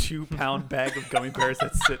the 2 pound bag of gummy bears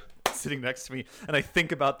that's sitting next to me, and I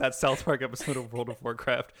think about that South Park episode of World of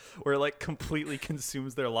Warcraft where it like completely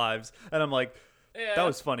consumes their lives, and I'm like, yeah. That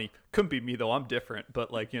was funny. Couldn't be me though. I'm different,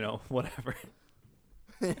 but like, whatever.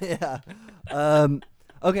 Yeah.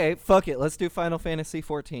 Okay, fuck it. Let's do Final Fantasy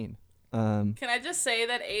 14. Can I just say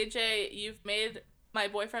that AJ, you've made my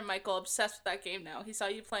boyfriend Michael obsessed with that game now. He saw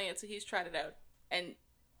you playing it, so he's tried it out, and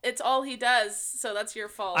it's all he does. So that's your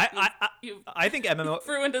fault. I think you've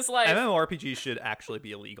ruined his life. MMORPGs should actually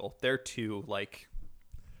be illegal. They're too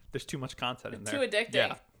there's too much content in there. Too addicting.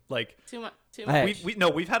 Yeah. Like too much.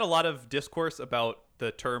 We've had a lot of discourse about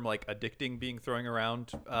the term like addicting being thrown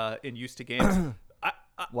around in use to games.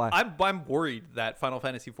 Why? I'm worried that Final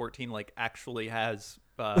Fantasy XIV like actually has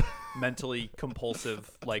mentally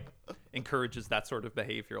compulsive, like encourages that sort of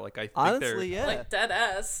behavior. Like I think honestly, yeah, like dead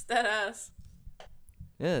ass.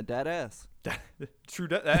 Yeah, dead ass. True,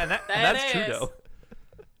 and that's true though.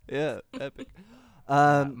 Yeah, epic.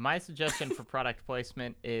 My suggestion for product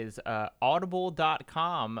placement is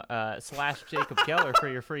audible.com/Jacob Keller for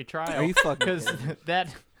your free trial. Are you fucking Because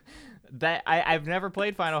I've never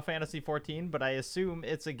played Final Fantasy XIV, but I assume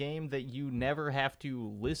it's a game that you never have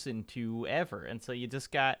to listen to ever. And so you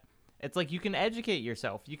just it's like you can educate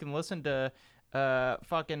yourself. You can listen to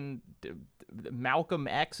fucking Malcolm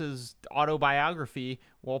X's autobiography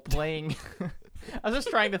while playing. I was just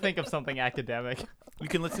trying to think of something academic. You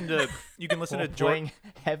can listen to Jordan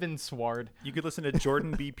Heavensward. You could listen to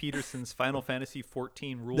Jordan B. Peterson's Final Fantasy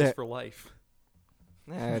XIV Rules for Life.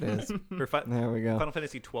 There it is. There we go. Final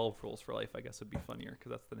Fantasy 12 Rules for Life, I guess, would be funnier because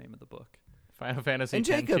that's the name of the book. Final Fantasy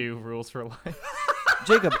X-2 Rules for Life.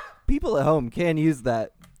 Jacob, people at home can use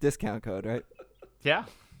that discount code, right? Yeah.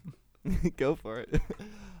 Go for it. Get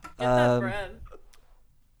that bread.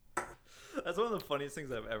 That's one of the funniest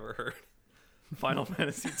things I've ever heard. Final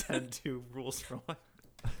Fantasy X-2 Rules for Life.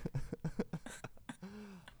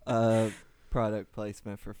 Product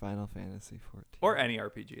placement for Final Fantasy 14. Or any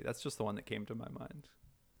RPG. That's just the one that came to my mind.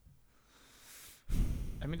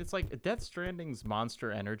 I mean, it's like Death Stranding's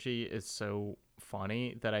Monster Energy is so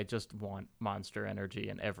funny that I just want Monster Energy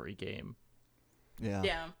in every game. Yeah.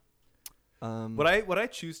 Yeah. What I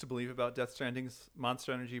choose to believe about Death Stranding's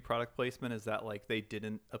Monster Energy product placement is that like they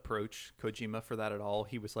didn't approach Kojima for that at all.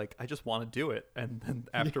 He was like, I just want to do it, and then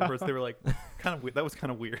afterwards they were like, that was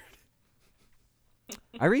kind of weird.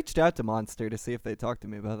 I reached out to Monster to see if they talked to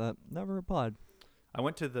me about that. Never replied. I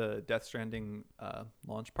went to the Death Stranding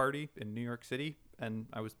launch party in New York City, and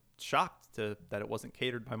I was shocked that it wasn't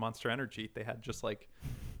catered by Monster Energy. They had just like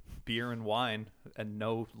beer and wine and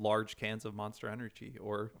no large cans of Monster Energy.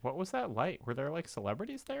 Or what was that like? Were there like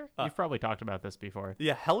celebrities there? You've probably talked about this before.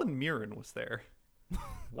 Yeah, Helen Mirren was there.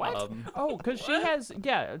 What? Because she has,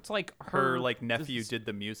 it's like her like nephew did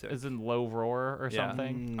the music. Is in Low Roar or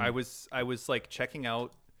something. I was like checking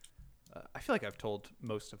out. I feel like I've told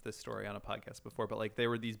most of this story on a podcast before, but like there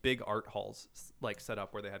were these big art halls like set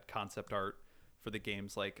up where they had concept art for the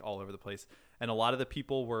games like all over the place, and a lot of the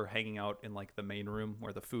people were hanging out in like the main room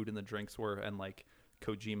where the food and the drinks were, and like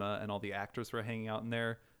Kojima and all the actors were hanging out in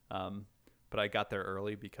there. But I got there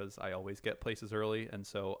early because I always get places early. And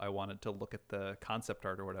so I wanted to look at the concept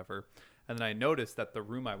art or whatever. And then I noticed that the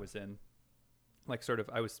room I was in, like sort of,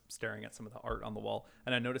 I was staring at some of the art on the wall.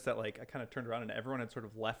 And I noticed that like I kind of turned around and everyone had sort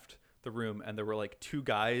of left the room. And there were like two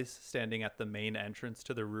guys standing at the main entrance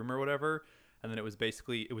to the room or whatever. And then it was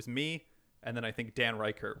me. And then I think Dan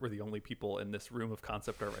Reichert were the only people in this room of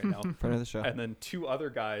concept art right now. Front of the show. And then two other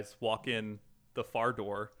guys walk in the far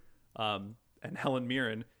door. And Helen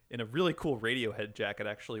Mirren, in a really cool Radiohead jacket,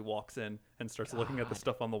 actually walks in and starts looking at the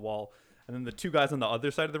stuff on the wall. And then the two guys on the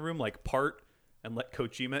other side of the room like part and let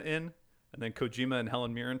Kojima in. And then Kojima and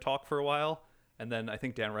Helen Mirren talk for a while. And then I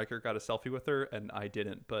think Dan Reichert got a selfie with her and I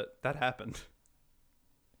didn't, but that happened.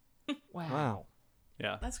 Wow.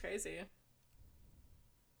 Yeah. That's crazy.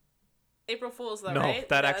 April Fool's though, no, right?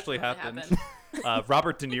 That actually happened.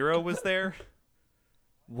 Robert De Niro was there.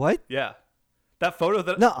 What? Yeah. That photo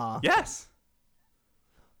that... Nuh-uh. Yes.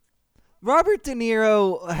 Robert De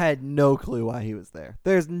Niro had no clue why he was there.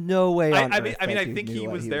 There's no way on earth I that think he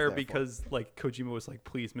was there for. because like Kojima was like,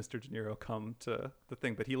 please, Mr. De Niro, come to the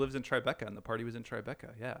thing. But he lives in Tribeca and the party was in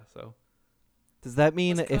Tribeca. Yeah, so. Does that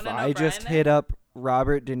mean if I just hit up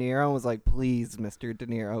Robert De Niro and was like, please, Mr. De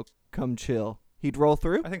Niro, come chill, he'd roll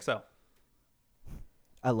through? I think so.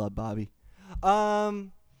 I love Bobby.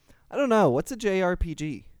 I don't know. What's a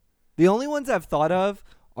JRPG? The only ones I've thought of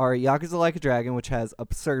are Yakuza Like a Dragon, which has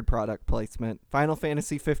absurd product placement, Final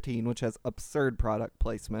Fantasy 15, which has absurd product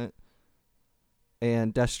placement,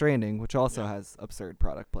 and Death Stranding, which also has absurd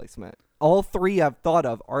product placement. All three I've thought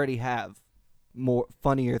of already have more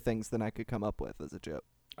funnier things than I could come up with as a joke.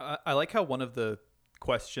 I like how one of the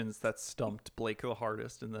questions that stumped Blake the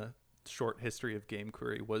hardest in the short history of Game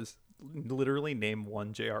Query was literally name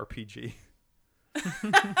one JRPG.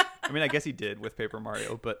 I mean, I guess he did with Paper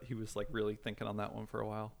Mario, but he was like really thinking on that one for a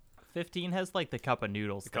while. 15 has like the cup of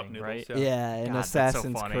noodles thing, right? Yeah, and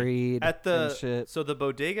Assassin's Creed at and shit. So the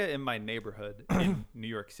bodega in my neighborhood in New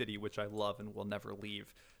York City, which I love and will never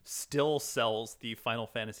leave, still sells the Final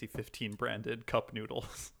Fantasy 15 branded cup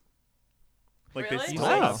noodles. Like really? they still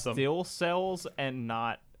have them. Still sells and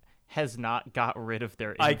has not got rid of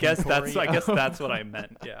their inventory. I guess that's what I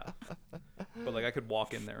meant. Yeah, but like I could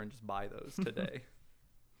walk in there and just buy those today.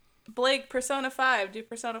 Blake, Persona 5. Do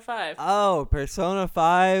Persona 5. Oh, Persona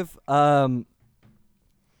 5. Like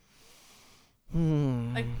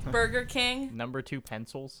Burger King. Number 2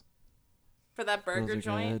 pencils. For that burger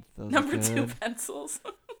joint. Those Number are good. 2 pencils.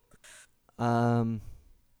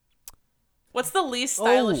 What's the least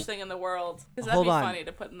stylish thing in the world? Because that'd be funny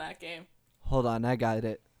to put in that game. Hold on, I got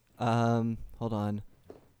it. Hold on.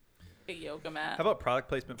 A yoga mat. How about product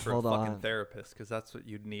placement for a fucking therapist? Because that's what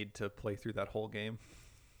you'd need to play through that whole game.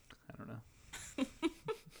 I don't know.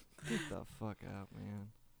 Get the fuck out,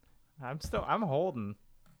 man. I'm holding.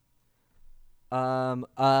 A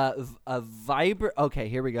Viber. Okay,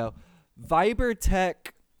 here we go.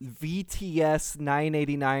 ViberTech VTS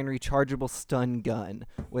 989 rechargeable stun gun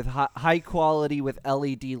with high quality with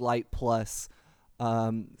LED light plus.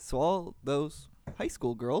 So all those high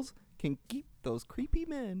school girls can keep those creepy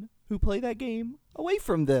men who play that game away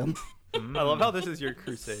from them. I love how this is your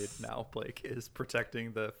crusade now, Blake, is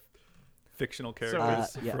protecting the fictional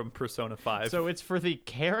characters from Persona 5. So it's for the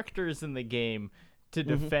characters in the game to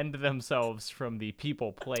defend themselves from the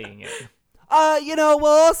people playing it. Well,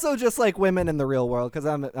 also just like women in the real world, because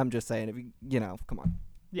I'm just saying, if come on.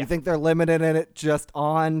 Yeah. You think they're limited in it just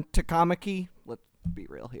on Takamaki? Let's be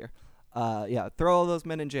real here. Throw all those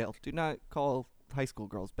men in jail. Do not call high school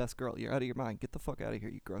girls best girl. You're out of your mind. Get the fuck out of here,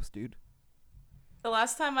 you gross dude. The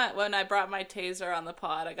last time when I brought my taser on the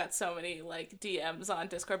pod, I got so many like DMs on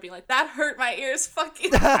Discord being like, "That hurt my ears, fuck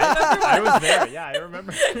you." I was there. Yeah, I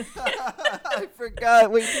remember. I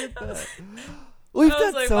forgot we did that. We've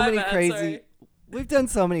done so many crazy. Sorry. We've done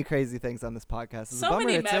so many crazy things on this podcast. It's so a bummer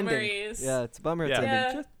many it's memories. Ending. Yeah, it's a bummer it's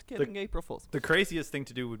ending. Just kidding, April Fools. The craziest thing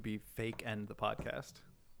to do would be fake end the podcast.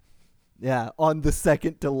 Yeah, on the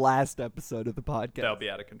second to last episode of the podcast. That'll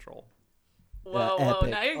be out of control. Whoa,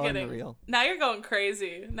 epic, now you're unreal. now you're going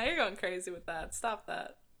crazy. Now you're going crazy with that. Stop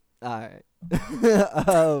that. All right.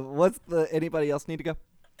 Anybody else need to go?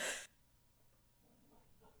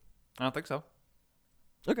 I don't think so.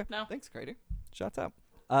 Okay. No. Thanks, Crater. Shots out.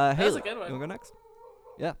 That Haley, was a good one. You want to go next?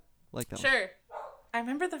 Yeah, like that. Sure. I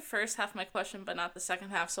remember the first half of my question, but not the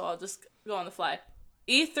second half, so I'll just go on the fly.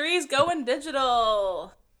 E3's going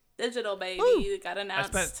digital. Digital, baby. Woo. Got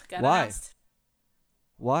announced. Why?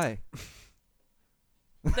 Why?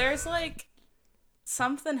 There's like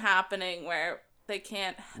something happening where they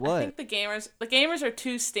can't. What? I think the gamers are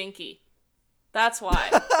too stinky. That's why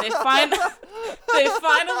they finally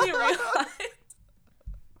realized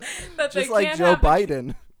that Just they like can't Joe have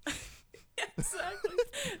Biden. Exactly.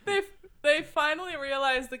 They finally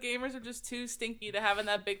realized the gamers are just too stinky to have in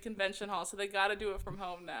that big convention hall, so they got to do it from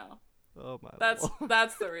home now. Oh my.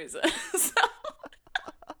 That's the reason.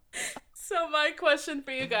 So my question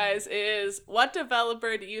for you guys is, what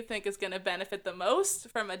developer do you think is going to benefit the most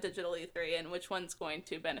from a digital E3, and which one's going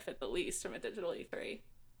to benefit the least from a digital E3?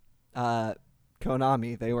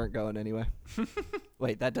 Konami. They weren't going anyway.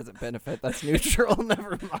 Wait, that doesn't benefit. That's neutral.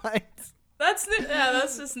 Never mind. That's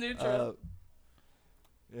just neutral.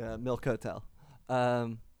 Yeah, Milk Hotel. I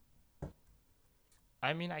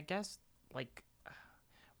mean, I guess, like,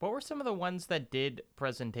 what were some of the ones that did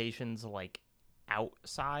presentations, like,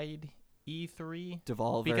 outside E3?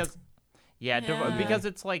 Devolver. Because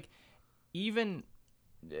it's, like, even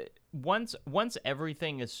once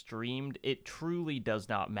everything is streamed, it truly does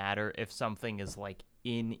not matter if something is, like,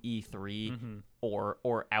 in E3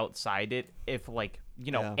 or outside it. If, like,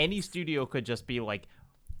 any studio could just be, like,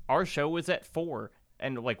 our show is at 4,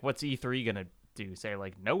 and, like, what's E3 gonna do? Say,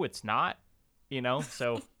 like, no, it's not,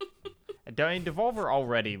 So, I mean, Devolver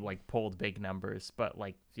already, like, pulled big numbers, but,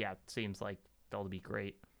 like, yeah, it seems like they'll be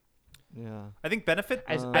great. Yeah. I think benefit...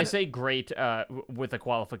 I say great with a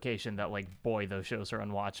qualification that, like, boy, those shows are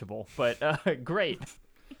unwatchable, but great.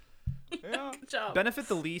 Yeah. Good job. Benefit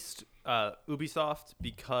the least Ubisoft,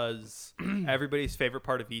 because everybody's favorite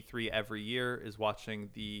part of E3 every year is watching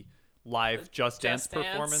the live Just Dance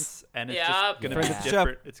performance, and it's just going to be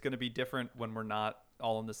different. It's going to be different when we're not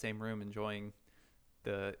all in the same room enjoying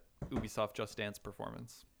the Ubisoft Just Dance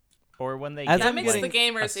performance. Or when they that makes the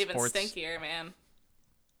gamers even stinkier, man.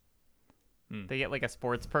 They get like a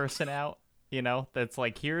sports person out, that's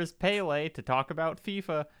like, here's Pele to talk about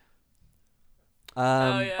FIFA.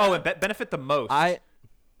 And benefit the most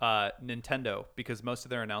Nintendo, because most of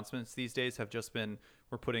their announcements these days have just been,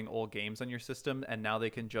 we're putting old games on your system, and now they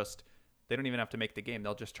don't even have to make the game.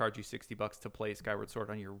 They'll just charge you $60 to play Skyward Sword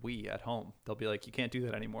on your Wii at home. They'll be like, you can't do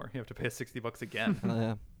that anymore. You have to pay us $60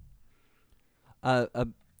 again.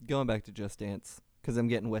 Going back to Just Dance, because I'm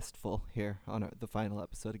getting wistful here on the final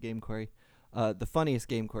episode of Game Query. The funniest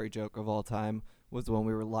Game Query joke of all time was when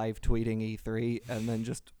we were live tweeting E3, and then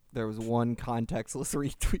there was one contextless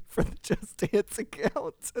retweet for the Just Dance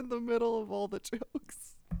account in the middle of all the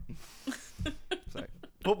jokes. Sorry.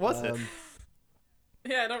 What was it?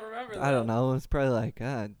 Yeah, I don't remember that. I don't know. It was probably like,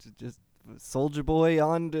 just Soulja Boy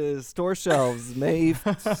onto store shelves May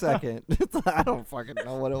 2nd. I don't fucking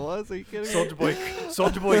know what it was. Are you kidding me?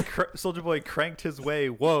 Soulja Boy cranked his way,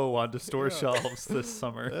 onto store shelves this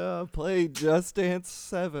summer. Yeah, played Just Dance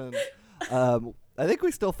 7. I think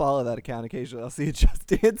we still follow that account occasionally. I'll see a Just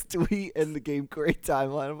Dance tweet in the Game Query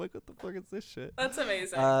timeline. I'm like, what the fuck is this shit? That's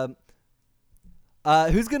amazing.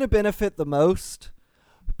 Who's going to benefit the most?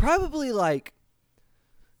 Probably, like,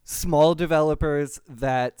 small developers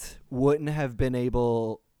that wouldn't have been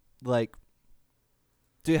able, like,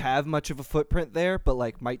 to have much of a footprint there, but,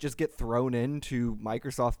 like, might just get thrown into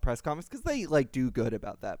Microsoft press conference, because they, like, do good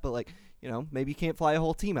about that. But, like, maybe you can't fly a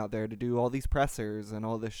whole team out there to do all these pressers and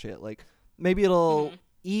all this shit. Like, maybe it'll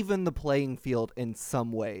even the playing field in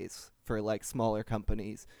some ways for, like, smaller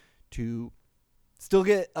companies to still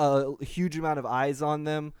get a huge amount of eyes on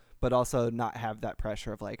them, but also not have that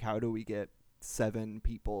pressure of, like, how do we get 7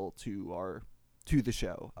 people to the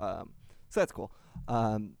show. So that's cool.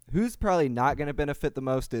 Who's probably not going to benefit the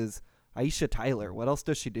most is Aisha Tyler. What else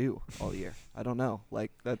does she do all year? I don't know.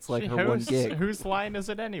 Like, that's like her one gig. Whose line is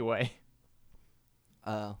it anyway?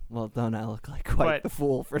 Well, don't I look like quite the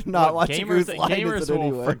fool for not watching whose line is it anyway?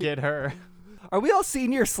 Gamers will forget her. Are we all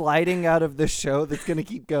senior sliding out of this show that's going to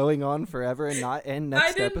keep going on forever and not end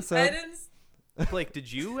next episode? Blake,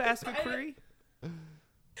 did you ask a query?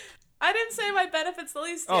 I didn't say my benefits the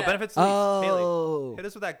least. Yet. Benefits the least. Haley, hit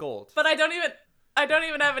us with that gold. But I don't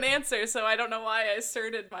even have an answer, so I don't know why I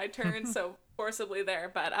asserted my turn so forcibly there.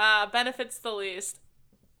 But benefits the least.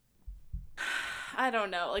 I don't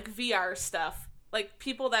know, like VR stuff. like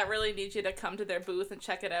people that really need you to come to their booth and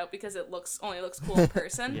check it out because it only looks cool in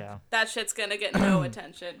person. Yeah. That shit's gonna get no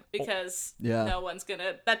attention because no one's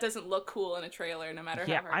gonna. That doesn't look cool in a trailer, no matter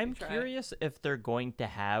how hard I'm you try. curious if they're going to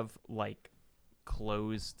have like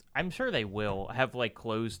closed. I'm sure they will have like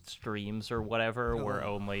closed streams or whatever where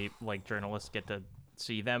only like journalists get to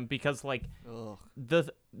see them, because like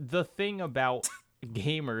the thing about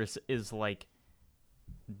gamers is like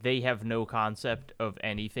they have no concept of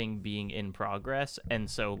anything being in progress, and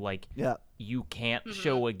so like you can't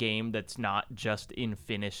show a game that's not just in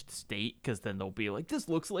finished state, because then they'll be like, this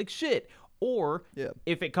looks like shit. Or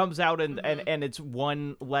if it comes out and it's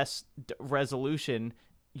one less resolution,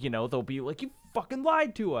 you know, they'll be like, you fucking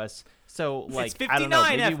lied to us. So like, I don't know,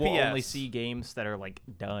 maybe we'll only see games that are like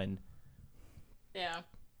done.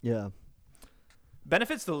 Yeah.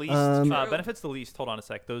 Benefits the least. Hold on a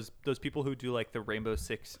sec. Those people who do like the Rainbow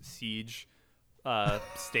Six Siege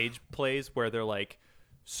stage plays where they're like,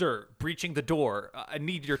 sir, breaching the door, I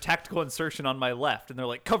need your tactical insertion on my left, and they're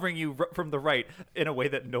like covering you from the right in a way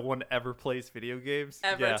that no one ever plays video games.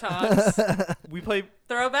 Talks. We play.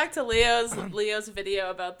 Throwback to Leo's video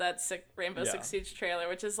about that Rainbow Six Siege trailer,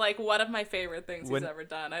 which is like one of my favorite things he's ever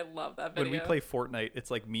done. I love that video. When we play Fortnite,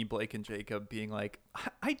 it's like me, Blake, and Jacob being like,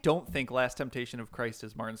 I don't think Last Temptation of Christ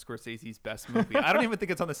is Martin Scorsese's best movie. I don't even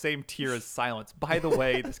think it's on the same tier as Silence. By the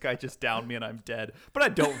way, this guy just downed me and I'm dead, but I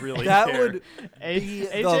don't really care.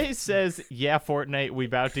 AJ says, yeah, Fortnite, we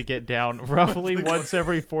about to get down roughly once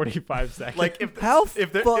every 45 seconds. Like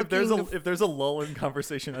if there's a lull in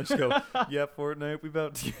conversation, I just go, yeah, Fortnite, we about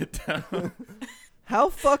to get down. How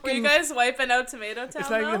fucking... Were you guys wiping out Tomato Town? It's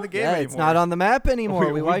not even in the game anymore. It's not on the map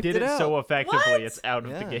anymore. We wiped did it out so effectively. It's out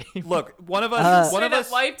of the game. Look, one of us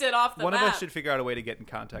wiped it off the map. One of us should figure out a way to get in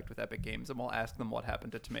contact with Epic Games, and we'll ask them what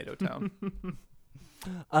happened to Tomato Town.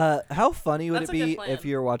 How funny would it be if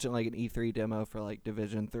you were watching like an E3 demo for like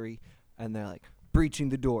Division 3 and they're like, breaching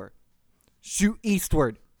the door, shoot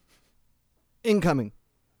eastward, incoming.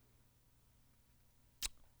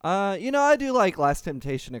 I do like Last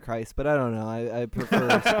Temptation of Christ, but I don't know. I prefer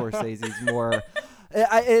Scorsese's more.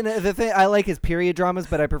 And the thing I like is period dramas,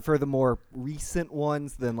 but I prefer the more recent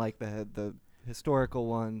ones than like the historical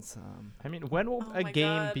ones. I mean, when will a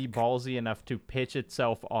game be ballsy enough to pitch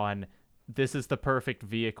itself on? This is the perfect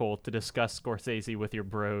vehicle to discuss Scorsese with your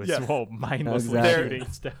bros while mindlessly shooting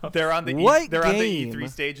stuff. They're on the E3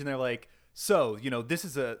 stage and they're like, so, this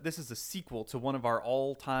is a sequel to one of our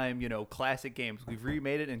all-time, classic games. We've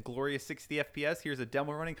remade it in glorious 60 FPS. Here's a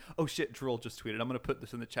demo running. Oh shit, Drool just tweeted. I'm going to put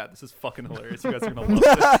this in the chat. This is fucking hilarious. You guys are going to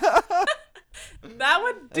love this. That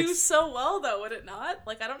would do so well, though, would it not?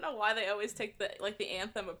 Like, I don't know why they always take the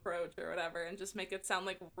Anthem approach or whatever and just make it sound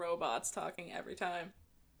like robots talking every time.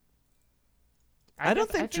 I don't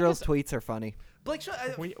think Drill's tweets are funny. Blake,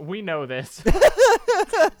 we know this.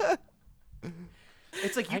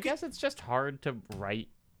 It's like I guess it's just hard to write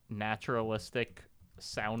naturalistic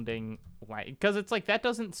sounding because it's like that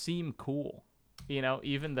doesn't seem cool,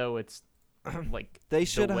 even though it's like they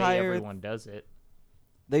should the way hire everyone does it.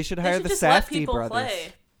 They should hire the Safdie brothers.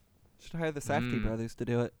 Should hire the Safdie brothers to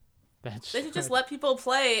do it. They should just let people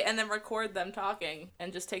play and then record them talking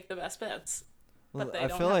and just take the best bits. But they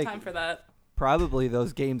don't have time for that. Probably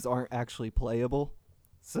those games aren't actually playable,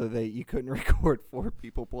 so you couldn't record 4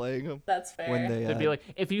 people playing them. That's fair. When they'd be like,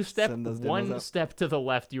 if you step one step to the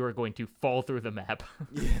left, you are going to fall through the map.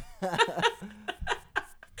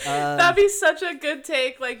 That'd be such a good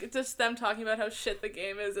take, like just them talking about how shit the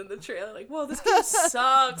game is in the trailer. Like, whoa, this game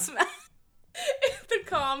sucks, man. The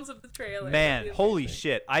comms of the trailer. Man, holy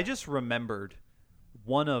shit! I just remembered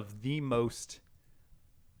one of the most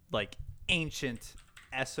ancient,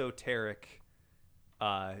 esoteric.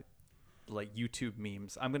 YouTube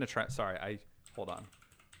memes. I'm gonna try. Sorry, hold on.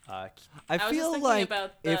 I feel was like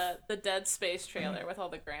about the Dead Space trailer with all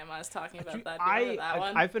the grandmas talking about that. That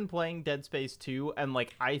one? I've been playing Dead Space 2, and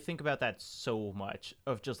I think about that so much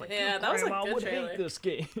of just that was a good trailer. Hate this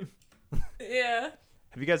game. Yeah.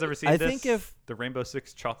 Have you guys ever seen the Rainbow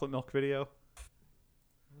Six chocolate milk video?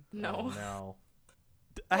 No. Oh,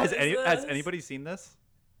 no. Has anybody seen this?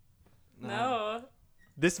 No.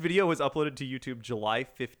 This video was uploaded to YouTube July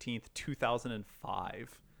 15th,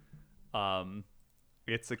 2005.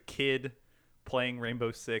 It's a kid playing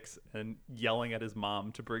Rainbow Six and yelling at his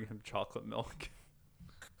mom to bring him chocolate milk.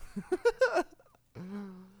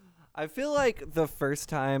 I feel like the first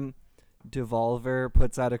time Devolver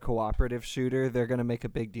puts out a cooperative shooter, they're going to make a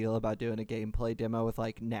big deal about doing a gameplay demo with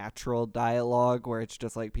natural dialogue where it's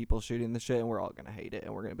just people shooting the shit and we're all going to hate it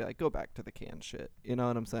and we're going to be like, go back to the canned shit. You know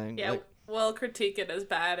what I'm saying? Yeah, we'll critique it as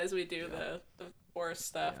bad as we do the worst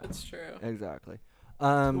stuff. Yeah. It's true. Exactly.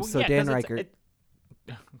 Dan Reichert.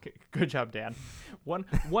 Okay, good job, Dan. One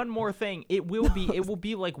more thing. It will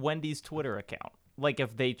be like Wendy's Twitter account. Like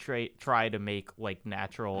if they try to make like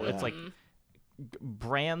natural, it's like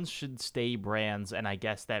brands should stay brands, and I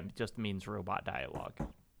guess that just means robot dialogue.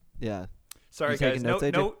 Yeah. Sorry guys, no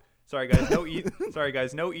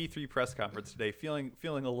E3 press conference today. Feeling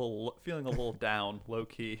a little down, low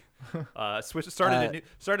key. Started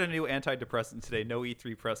a new antidepressant today. No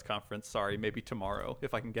E3 press conference. Sorry, maybe tomorrow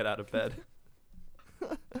if I can get out of bed.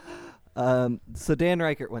 So Dan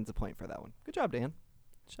Reichert wins a point for that one. Good job, Dan.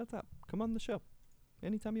 Shut up. Come on the show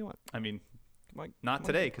anytime you want. I mean, not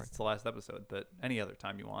today because it's the last episode, but any other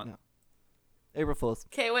time you want. Yeah. April Fools.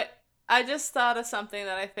 Okay, wait. I just thought of something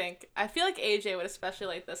that I feel like AJ would especially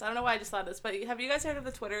like this. I don't know why I just thought of this, but have you guys heard of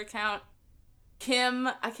the Twitter account Kim?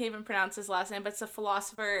 I can't even pronounce his last name, but it's a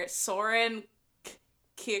philosopher, Soren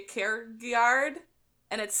Kierkegaard,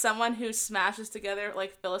 and it's someone who smashes together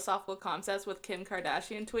like philosophical concepts with Kim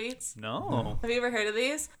Kardashian tweets. No. Have you ever heard of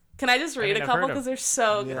these? Can I just read a couple because they're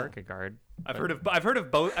so good? Kierkegaard. I've heard of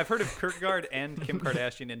both. I've heard of Kierkegaard and Kim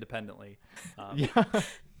Kardashian independently.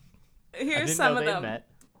 Here's some of them.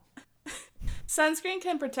 Sunscreen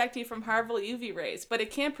can protect you from harmful UV rays, but it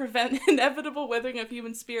can't prevent inevitable withering of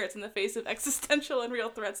human spirits in the face of existential and real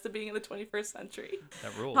threats to being in the 21st century.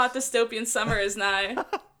 That rules. Hot dystopian summer is nigh.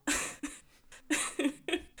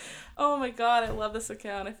 Oh my god, I love this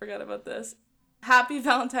account. I forgot about this. Happy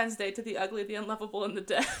Valentine's Day to the ugly, the unlovable, and the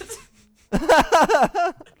dead.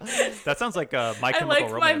 That sounds like a My Chemical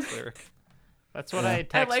Romance lyric. That's what I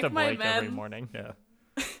text to Blake every morning. Yeah.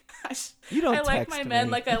 You don't I like text my me. men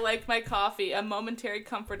like I like my coffee, a momentary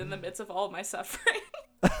comfort in the midst of all my suffering.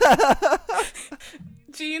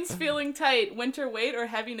 Jeans feeling tight, winter weight or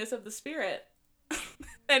heaviness of the spirit.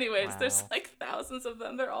 Anyways, There's like thousands of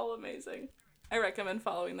them. They're all amazing. I recommend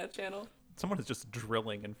following that channel. Someone is just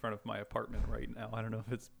drilling in front of my apartment right now. I don't know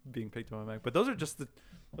if it's being picked on my mic, but those are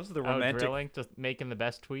the romantic. Drilling, just making the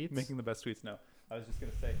best tweets. Making the best tweets. No, I was just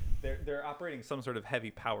gonna say they're operating some sort of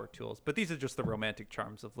heavy power tools, but these are just the romantic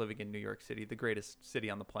charms of living in New York City, the greatest city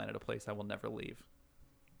on the planet, a place I will never leave.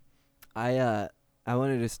 I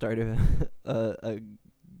wanted to start a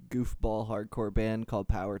goofball hardcore band called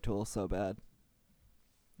Power Tool so bad.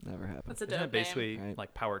 Never happened. That's a Isn't dope it basically name.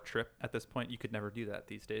 like Power Trip at this point? You could never do that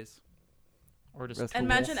these days. Or just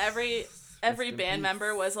imagine every band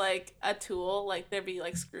member was like a tool, like there'd be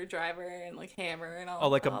like screwdriver and like hammer and all. Oh,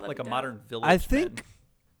 like all a modern Village. I think.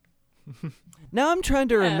 Now I'm trying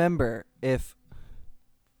to remember if.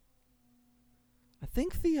 I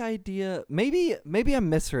think the idea, maybe I'm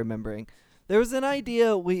misremembering. There was an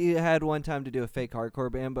idea we had one time to do a fake hardcore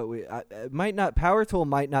band, but Power Tool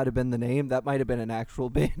might not have been the name. That might have been an actual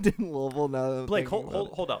band in Louisville. Now Blake, hold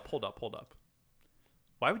up.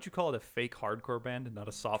 Why would you call it a fake hardcore band and not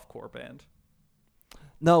a softcore band?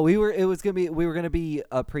 No, we were gonna be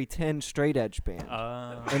a pretend straight edge band.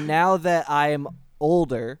 And now that I'm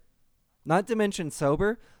older, not to mention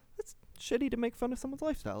sober, it's shitty to make fun of someone's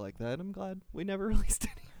lifestyle like that. I'm glad we never released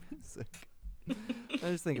any music.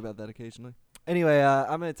 I just think about that occasionally. Anyway,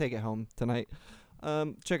 I'm gonna take it home tonight.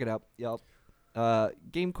 Check it out, y'all.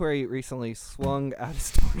 Game Query recently swung out of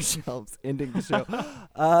store shelves, ending the show.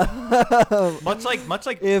 Much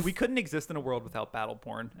like if we couldn't exist in a world without battle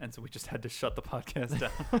porn, and so we just had to shut the podcast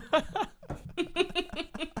down.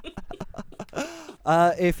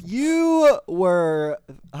 If you were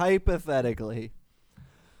hypothetically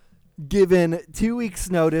given 2 weeks'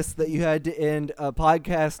 notice that you had to end a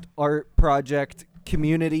podcast art project,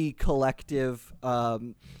 community collective,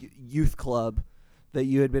 youth club that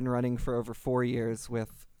you had been running for over 4 years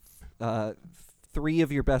with 3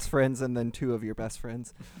 of your best friends and then 2 of your best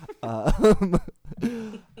friends. And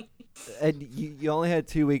you only had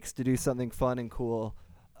 2 weeks to do something fun and cool.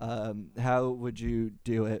 How would you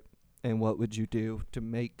do it? And what would you do to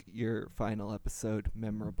make your final episode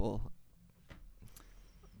memorable?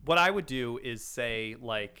 What I would do is say,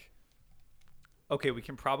 like, okay, we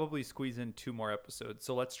can probably squeeze in 2 more episodes.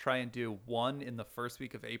 So let's try and do 1 in the first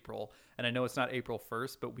week of April. And I know it's not April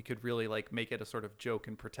 1st, but we could really like make it a sort of joke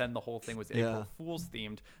and pretend the whole thing was April Fool's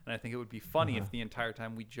themed. And I think it would be funny if the entire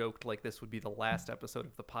time we joked like this would be the last episode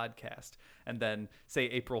of the podcast. And then say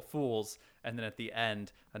April Fools. And then at the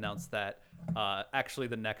end announce that actually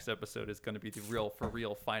the next episode is going to be the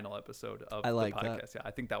real final episode of the podcast. Yeah, I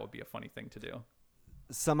think that would be a funny thing to do.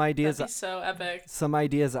 Some ideas. That'd be so epic. Some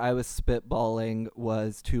ideas I was spitballing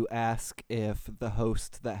was to ask if the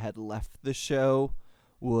host that had left the show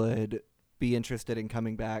would be interested in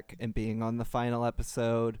coming back and being on the final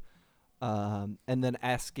episode, and then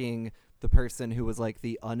asking the person who was like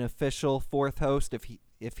the unofficial 4th host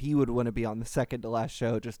if he would want to be on the second to last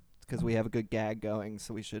show, just because we have a good gag going.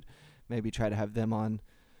 So we should maybe try to have them on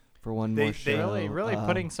for one more show. Really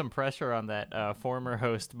putting some pressure on that former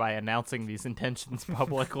host by announcing these intentions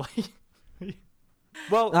publicly.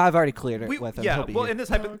 Well, I've already cleared it with him. Yeah, well, in this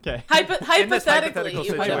hypothetically,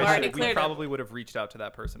 you would have already cleared we probably would have reached out to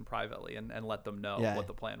that person privately and let them know what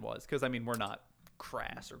the plan was. Because, I mean, we're not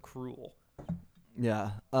crass or cruel.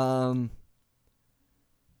 Yeah.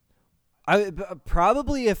 I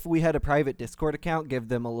probably, if we had a private Discord account, give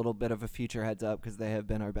them a little bit of a future heads up, because they have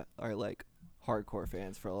been our like hardcore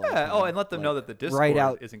fans for a long time. Oh, and let them know that the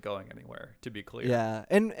Discord isn't going anywhere, to be clear. Yeah,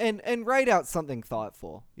 and write out something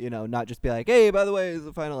thoughtful, not just be like, hey, by the way, it's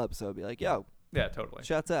the final episode. Be like, yo. Yeah, totally.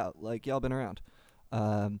 Shouts out. Like, y'all been around.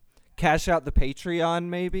 Cash out the Patreon,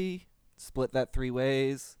 maybe. Split that 3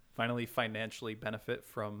 ways. Finally financially benefit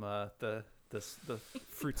from the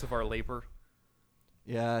fruits of our labor.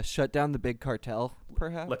 Yeah, shut down the big cartel,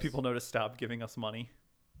 perhaps. Let people know to stop giving us money.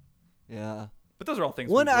 Yeah. But those are all things.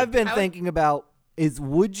 One I've been thinking about is,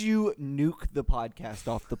 would you nuke the podcast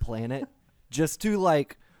off the planet just to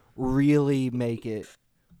like really make it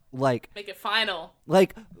final?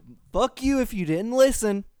 Like, fuck you if you didn't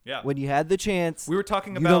listen. Yeah. When you had the chance. We were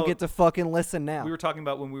talking about. You don't get to fucking listen now. We were talking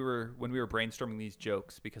about when we were brainstorming these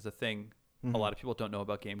jokes, because a thing a lot of people don't know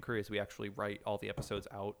about Game Query is we actually write all the episodes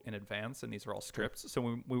out in advance, and these are all scripts. So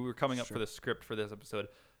when we were coming up for the script for this episode,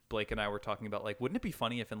 Blake and I were talking about, like, wouldn't it be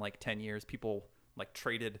funny if in like 10 years people like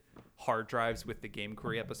traded hard drives with the Game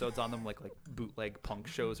Query episodes on them, like bootleg punk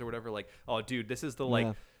shows or whatever. Like, oh dude, this is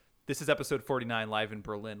this is episode 49 live in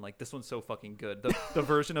Berlin. Like, this one's so fucking good. The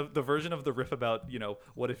version of the riff about,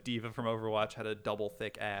 what if Diva from Overwatch had a double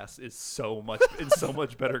thick ass is so much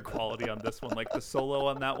better quality on this one. Like, the solo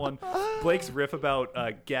on that one, Blake's riff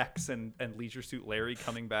about Gex and Leisure Suit Larry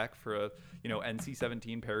coming back for a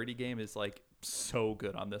NC-17 parody game is like so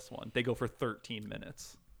good on this one. They go for 13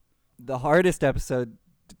 minutes. The hardest episode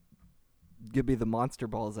could be the Monster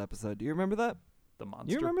Balls episode. Do you remember that? The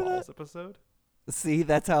Monster Balls episode? See,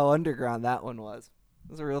 that's how underground that one was.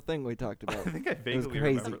 It was a real thing we talked about. I think I vaguely it was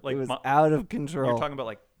crazy. remember. Like, it was out of control. You're talking about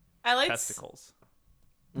like testicles.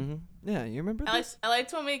 Mm-hmm. Yeah, you remember this? I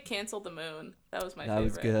liked when we canceled the moon. That was my favorite. That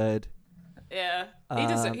was good. Yeah,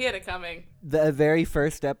 he had it coming. The very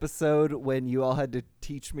first episode when you all had to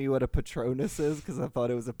teach me what a Patronus is because I thought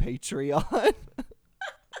it was a Patreon.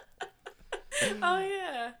 Oh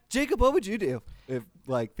yeah, Jacob, what would you do if,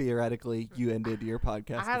 like, theoretically you ended your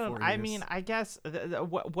podcast? I mean, I guess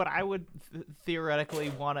what I would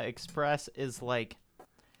theoretically want to express is, like,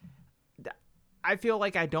 I feel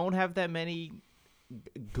like I don't have that many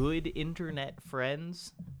good internet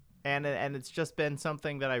friends, and it's just been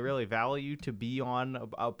something that I really value to be on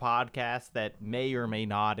a podcast that may or may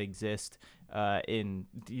not exist in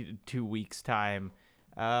 2 weeks' time.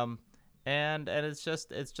 And it's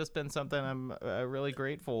just been something I'm really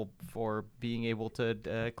grateful for being able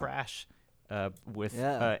to crash with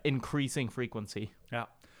increasing frequency. Yeah.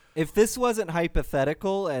 If this wasn't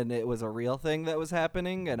hypothetical and it was a real thing that was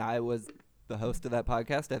happening and I was the host of that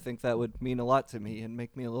podcast, I think that would mean a lot to me and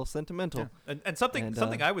make me a little sentimental. Yeah. And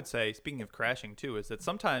something I would say, speaking of crashing too, is that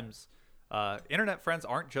sometimes internet friends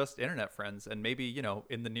aren't just internet friends, and maybe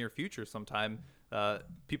in the near future sometime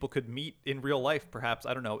people could meet in real life, perhaps,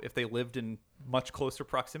 I don't know, if they lived in much closer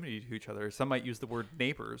proximity to each other. Some might use the word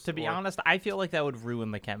neighbors. To be honest, I feel like that would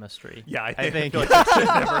ruin the chemistry. Yeah, I think like that should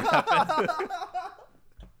never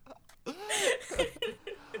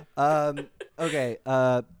happen. Okay,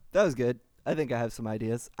 that was good. I think I have some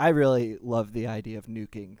ideas. I really love the idea of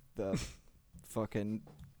nuking the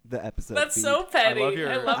episode. That's feed. so petty.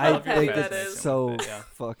 I love how petty that is. So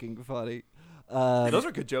fucking funny. Those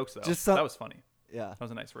are good jokes, though. That was funny. Yeah. That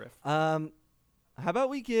was a nice riff. How about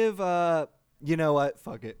we give, you know what?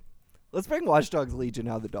 Fuck it. Let's bring Watch Dogs Legion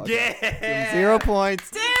out of the dog. Yeah! Give him 0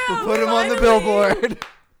 points. Damn, we'll put him on the billboard.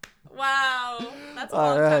 Wow. That's a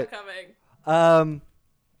long time coming.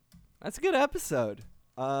 That's a good episode.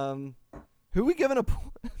 Who are we giving a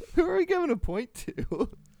point to?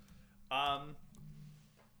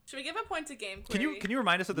 Should we give a point to Game Query? Can you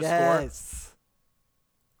remind us of the score? Yes.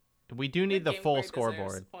 We do need the full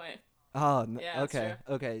scoreboard. Oh, yeah, okay.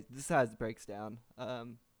 Okay. This has breaks down.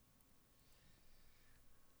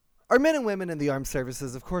 Our men and women in the armed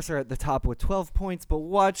services, of course, are at the top with 12 points, but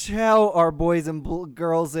watch how our boys and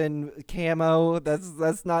girls in camo,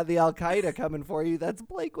 that's not the Al-Qaeda coming for you. That's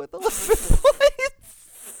Blake with 11 points.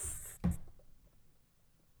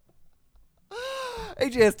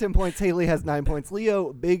 AJ has 10 points. Haley has 9 points.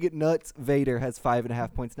 Leo Big Nuts Vader has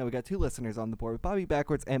 5.5 points. Now we got 2 listeners on the board with Bobby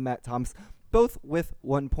Backwards and Matt Thomas, both with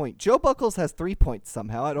 1 point. Joe Buckles has 3 points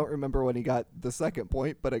somehow. I don't remember when he got the second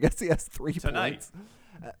point, but I guess he has 3 points.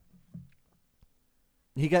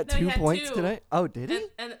 He got 2 points tonight? Oh, did he?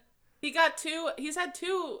 And he got 2. He's had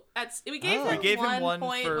 2. We gave him one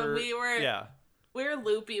point when we were... Yeah. We were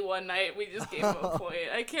loopy one night. We just gave him a point.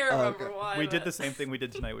 I can't remember why. We did the same thing we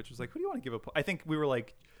did tonight, which was like, who do you want to give a point? I think we were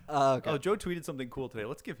like, Joe tweeted something cool today.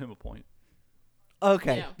 Let's give him a point.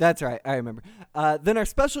 Okay, that's right. I remember. Then our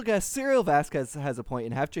special guest, Cyril Vasquez, has a point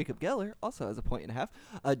and a half. Jacob Geller also has a point and a half.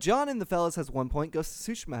 John and the Fellas has 1 point. Ghost of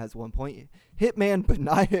Tsushima has 1 point. Hitman, but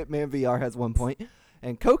not Hitman VR, has 1 point.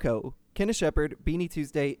 And Coco, Kenneth Shepard, Beanie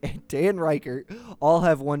Tuesday, and Dan Reichert all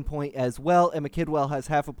have 1 point as well. Emma Kidwell has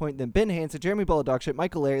half a point. Then Ben Hansen, Jeremy Bulldogshit,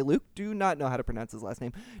 Michael Larry, Luke, do not know how to pronounce his last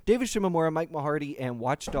name, David Shimamura, Mike Mahardy, and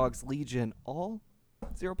Watchdogs Legion, all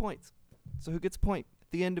 0 points. So who gets a point? At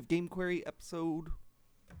the end of Game Query episode...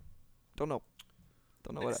 Don't know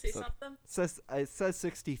what episode. It says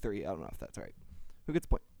 63. I don't know if that's right. Who gets a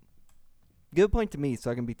point? Give a point to me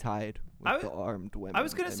so I can be tied with the armed women. I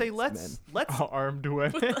was gonna say let's armed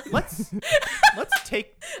women. let's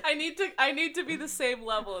take. I need to be the same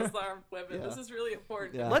level as the armed women. Yeah. This is really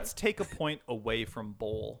important. Yeah. Let's take a point away from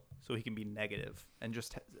Bowl so he can be negative and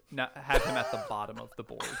just not have him at the bottom of the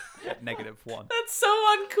board at -1. That's so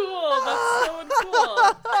uncool. That's so uncool.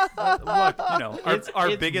 Look,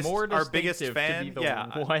 our biggest fan.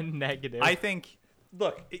 One negative. I think.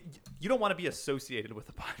 Look, you don't want to be associated with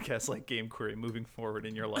a podcast like Game Query moving forward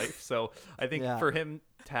in your life. So I think for him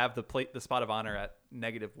to have the spot of honor at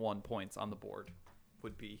 -1 points on the board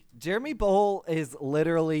would be. Jeremy Bowl is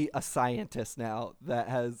literally a scientist now that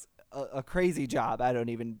has a crazy job I don't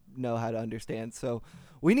even know how to understand. So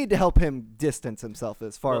we need to help him distance himself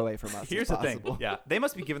as far away from us Here's as the possible. thing. Yeah, they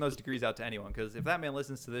must be giving those degrees out to anyone, because if that man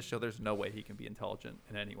listens to this show, there's no way he can be intelligent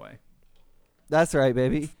in any way. That's right,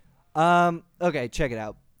 baby. Okay, check it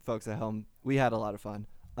out, folks at home. We had a lot of fun.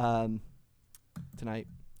 Tonight,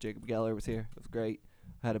 Jacob Geller was here. It was great.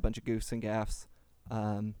 I had a bunch of goofs and gaffs.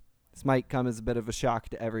 This might come as a bit of a shock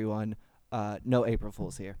to everyone. No April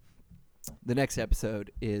Fools here. The next episode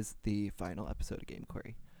is the final episode of Game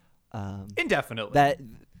Query.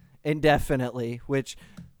 Indefinitely. Which,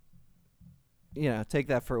 take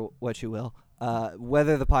that for what you will.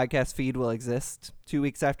 Whether the podcast feed will exist 2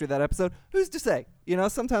 weeks after that episode, who's to say?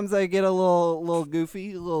 Sometimes I get a little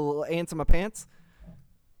goofy, a little ants in my pants,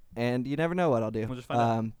 and you never know what I'll do. We'll just find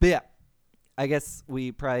out. But yeah, I guess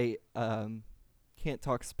we probably can't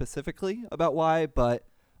talk specifically about why, but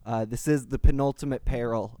this is the penultimate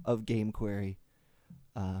peril of Game Query.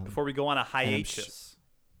 Before we go on a hiatus.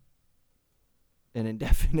 An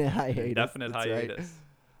indefinite hiatus. Indefinite hiatus.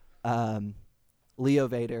 Right. Leo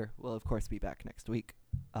Vader will, of course, be back next week.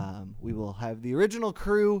 We will have the original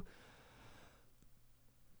crew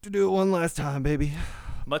to do it one last time, baby.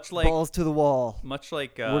 Much like balls to the wall. Much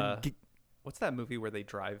like what's that movie where they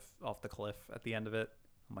drive off the cliff at the end of it?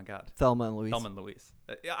 Oh my God, Thelma and Louise. Thelma and Louise.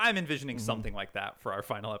 I'm envisioning something like that for our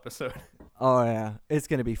final episode. Oh yeah, it's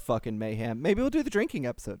gonna be fucking mayhem. Maybe we'll do the drinking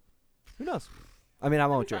episode. Who knows? I mean, I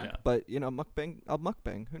won't drink, but mukbang. I'll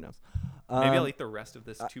mukbang. Who knows? Maybe I'll eat the rest of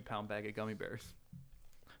this 2-pound bag of gummy bears.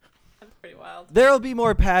 That's pretty wild. There will be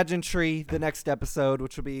more pageantry the next episode,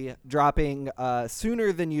 which will be dropping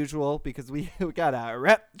sooner than usual because we gotta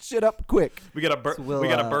wrap shit up quick. We gotta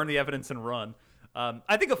burn the evidence and run.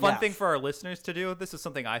 I think a fun thing for our listeners to do. This is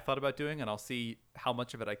something I thought about doing, and I'll see how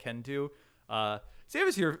much of it I can do. Send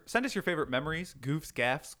us your favorite memories, goofs,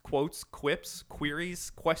 gaffs, quotes, quips, queries,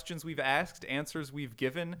 questions we've asked, answers we've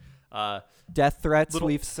given, death threats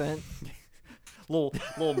we've sent.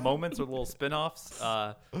 little moments or little spin-offs.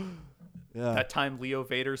 That time Leo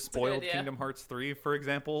Vader spoiled Kingdom Hearts 3, for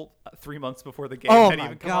example, 3 months before the game had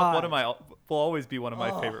even come up. Will always be one of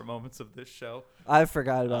my favorite moments of this show. I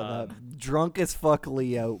forgot about that. Drunk as fuck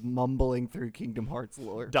Leo mumbling through Kingdom Hearts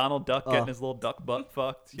lore. Donald Duck getting his little duck butt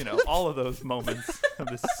fucked. All of those moments of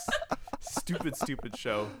this stupid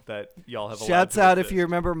show that y'all have. Shouts out if you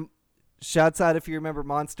remember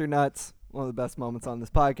Monster Nuts. One of the best moments on this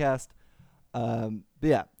podcast. But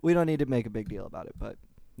yeah, we don't need to make a big deal about it, but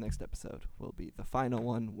next episode will be the final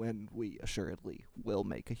one when we assuredly will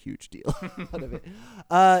make a huge deal out of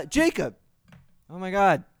it. Jacob, oh my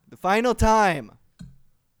God, the final time.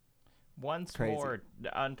 Once more,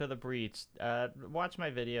 onto the breach. Watch my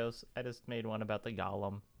videos. I just made one about the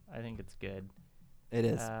Golem. I think it's good. It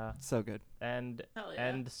is so good. And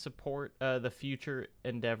support the future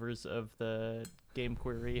endeavors of the Game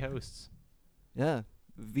Query hosts. Yeah,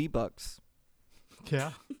 V-Bucks.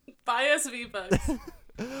 Yeah. Buy us V-Bucks.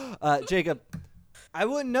 Jacob, I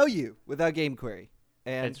wouldn't know you without Game Query.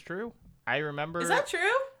 And it's true. I remember. Is that true?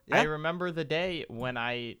 Yeah. I remember the day when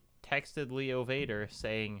I texted Leo Vader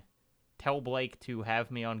saying, "Tell Blake to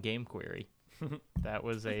have me on Game Query." That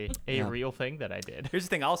was a real thing that I did. Here's the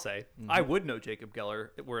thing I'll say. I would know Jacob Geller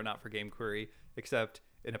were it not for Game Query, except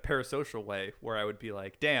in a parasocial way where I would be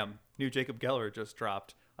like, damn, new Jacob Geller just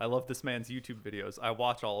dropped. I love this man's YouTube videos. I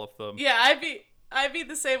watch all of them. Yeah, I'd be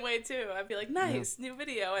the same way too. I'd be like, nice, new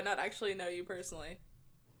video, and not actually know you personally.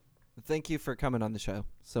 Thank you for coming on the show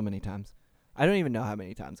so many times. I don't even know how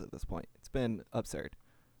many times at this point. It's been absurd.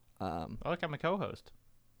 Look, I'm a co-host.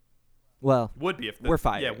 Well, would be if we're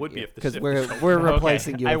fired. Yeah, would be if the because we're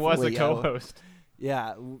replacing you. I with was Leo. a co-host.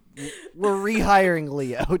 Yeah, we're rehiring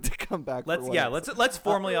Leo to come back. Let's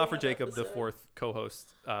formally offer Jacob the fourth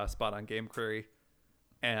co-host spot on Game Query,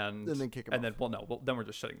 and then kick him off. then we're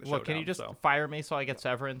just shutting the show Look, can down, you just so. fire me so I get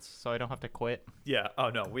severance so I don't have to quit? Yeah.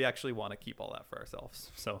 Oh no, we actually want to keep all that for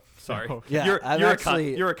ourselves. So sorry. Okay. Yeah,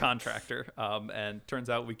 you're a contractor, and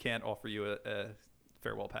turns out we can't offer you a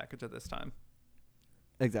farewell package at this time.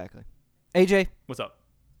 Exactly. AJ, What's up?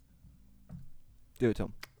 do it to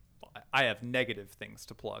him. I have negative things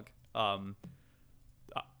to plug. Don't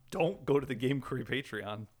go to the Game Query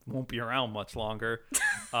Patreon. Won't be around much longer.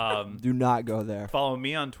 Do not go there. Follow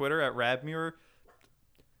me on Twitter at Radmuir.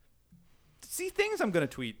 See things I'm going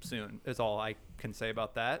to tweet soon is all I can say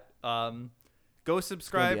about that. Go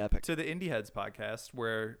subscribe to the Indie Heads podcast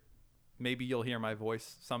where maybe you'll hear my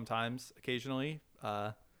voice sometimes, occasionally.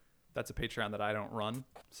 That's a Patreon that I don't run,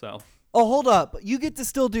 so... Oh, hold up. You get to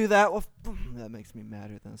still do that? Well, that makes me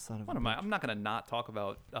madder than a son of a... I'm not going to not talk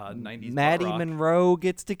about 90s Maddie butt rock. Monroe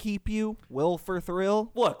gets to keep you. Will for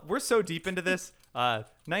thrill. Look, we're so deep into this.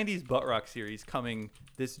 90s butt rock series coming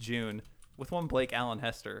this June with one Blake Allen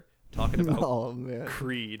Hester talking about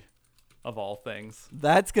Creed, of all things.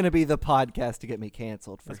 That's going to be the podcast to get me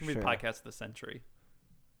canceled, for That's sure. going to be the podcast of the century.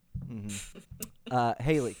 Mm-hmm.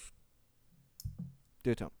 Haley,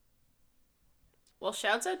 do it to him. Well,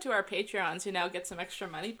 shouts out to our Patreons who now get some extra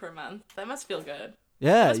money per month. That must feel good.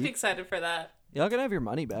 Yeah. I must be excited for that. Y'all going to have your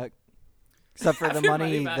money back. Except for the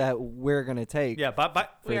money that we're going to take. Yeah,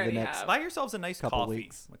 buy yourselves a nice couple coffee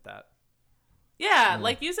weeks. with that. Yeah,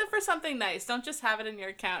 like use it for something nice. Don't just have it in your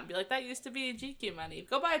account and be like, that used to be GQ money.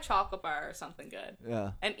 Go buy a chocolate bar or something good.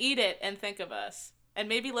 Yeah. And eat it and think of us. And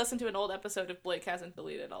maybe listen to an old episode if Blake hasn't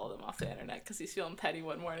deleted all of them off the internet because he's feeling petty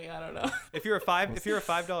one morning. I don't know. If you're a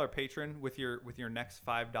 $5 patron with your next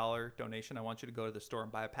 $5 donation, I want you to go to the store and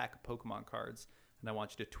buy a pack of Pokemon cards, and I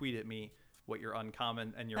want you to tweet at me what your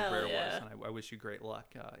uncommon and your rare was. And I wish you great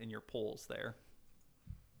luck in your polls there.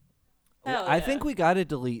 I think we got to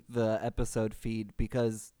delete the episode feed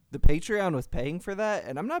because the Patreon was paying for that,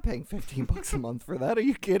 and I'm not paying $15 a month for that. Are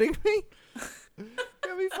you kidding me?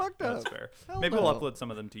 Got me fucked up. That's fair. Maybe we'll upload some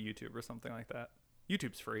of them to YouTube or something like that.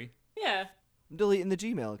 YouTube's free. Yeah. I'm deleting the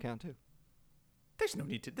Gmail account too. There's no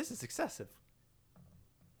need to. This is excessive.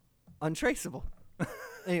 Untraceable.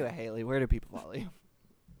 Anyway, Haley, where do people follow you?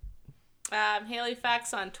 Haley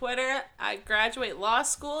Fax on Twitter. I graduate law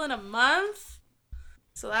school in a month.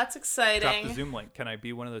 So that's exciting. Drop the Zoom link. Can I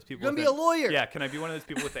be one of those people? You're going to be a lawyer. Yeah, can I be one of those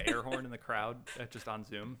people with the air horn in the crowd just on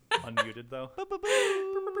Zoom? Unmuted, though.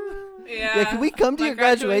 Yeah, can we come to your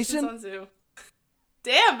graduation? On Zoom.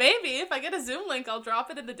 Damn, maybe. If I get a Zoom link, I'll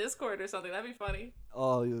drop it in the Discord or something. That'd be funny.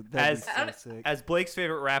 Oh, that'd be so sick. As Blake's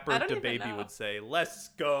favorite rapper, DaBaby, would say, let's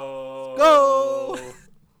go. Go!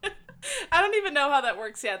 I don't even know how that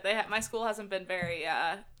works yet. My school hasn't been very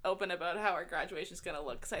open about how our graduation's going to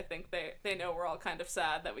look because I think they know we're all kind of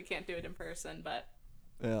sad that we can't do it in person. But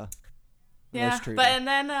yeah, that's true. But and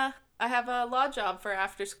then I have a law job for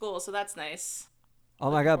after school, so that's nice. Oh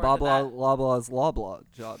my God, Blablah's law blog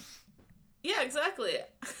job. Yeah, exactly.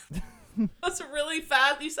 That's really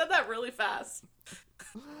fast. You said that really fast.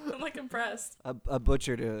 I'm like impressed. I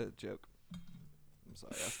butchered a joke. I'm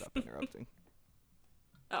sorry, I'll stop interrupting.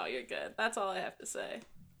 Oh, you're good. That's all I have to say.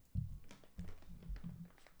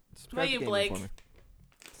 Subscribe to Blake?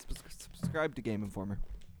 Subscribe to Game Informer.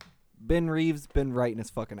 Ben Reeves been writing his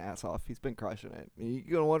fucking ass off. He's been crushing it. You're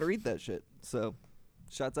going to want to read that shit. So,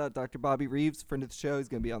 shouts out Dr. Bobby Reeves, friend of the show. He's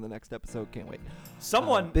going to be on the next episode. Can't wait.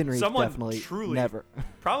 Ben Reeves definitely truly, never.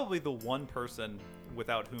 Probably the one person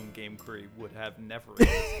without whom Game Query would have never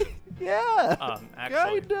existed. Yeah.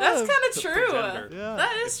 Actually, that's kind of true. Yeah.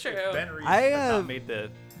 That is true. Ben Reeves had not made the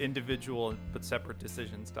individual but separate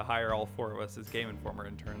decisions to hire all four of us as Game Informer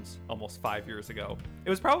interns almost 5 years ago. It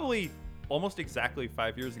was probably almost exactly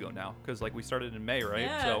 5 years ago now, because we started in May, right?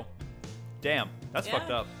 Yeah. So, damn, that's fucked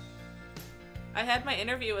up. I had my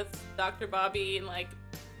interview with Dr. Bobby in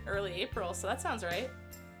early April, so that sounds right.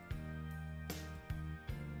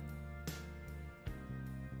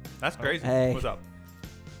 That's crazy. Hey. What's up?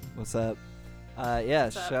 What's up?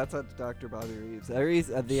 Shouts out to Dr. Bobby Reeves.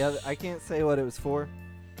 I can't say what it was for.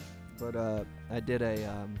 But I did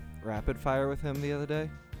a rapid fire with him the other day.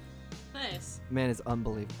 Nice. Man is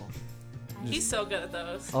unbelievable. He's so good at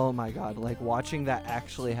those. Oh my god, like watching that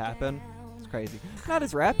actually happen, it's crazy. Not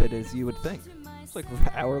as rapid as you would think. It's like an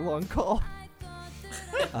hour-long call.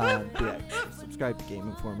 Yeah, subscribe to Game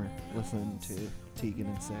Informer. Listen to Tegan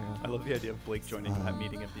and Sarah. I love the idea of Blake joining that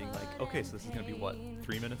meeting and being like, okay, so this is going to be what,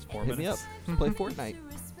 3 minutes, 4 Hit minutes? me up. Play Fortnite.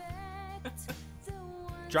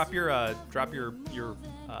 Drop your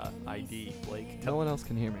ID, Blake. No one else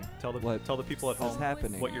can hear me. Tell the people at home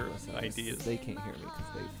what your ID is. They can't hear me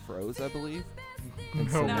because they froze, I believe. No,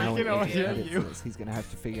 so now we can all hear you. He's gonna have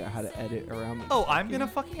to figure out how to edit around me. Oh, I'm gonna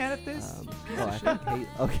fucking edit this. I think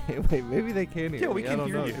okay, wait, maybe they can hear me. Yeah, we can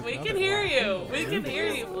hear you. We can hear you. We can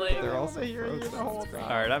hear you, Blake. They're also hearing you the whole time. All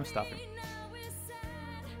right, I'm stopping.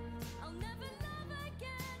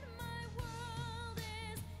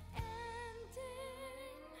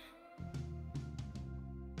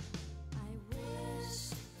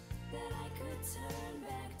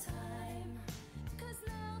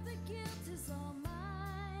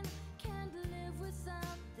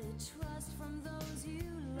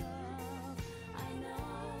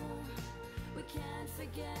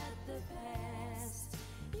 Forget the past.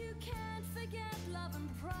 You can't forget love and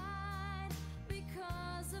pride.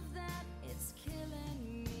 Because of that, it's killing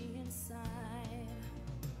me inside.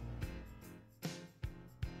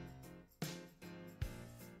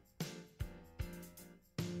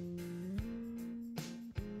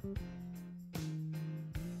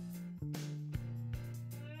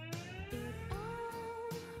 It all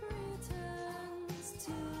returns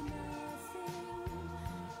to nothing.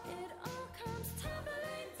 It all comes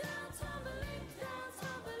tumbling down, tumbling down,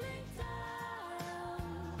 tumbling down.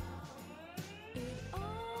 It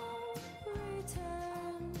all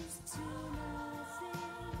returns to nothing.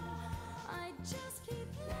 I just keep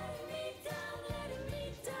letting me down, letting me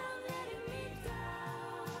down, letting me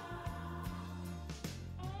down.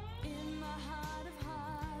 In my heart of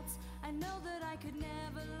hearts, I know that I could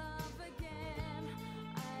never love again.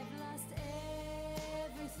 I've lost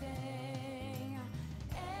everything.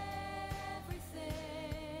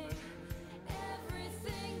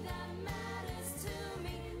 Everything that matters to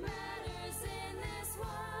me matters in this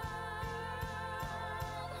world.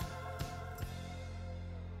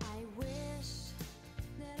 I wish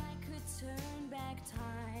that I could turn back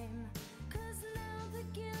time, 'cause now the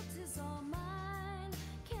guilt is all mine.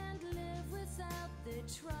 Can't live without the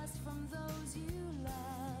trust from those you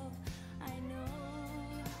love. I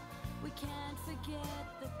know we can't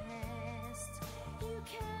forget the past. You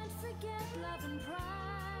can't forget love and pride.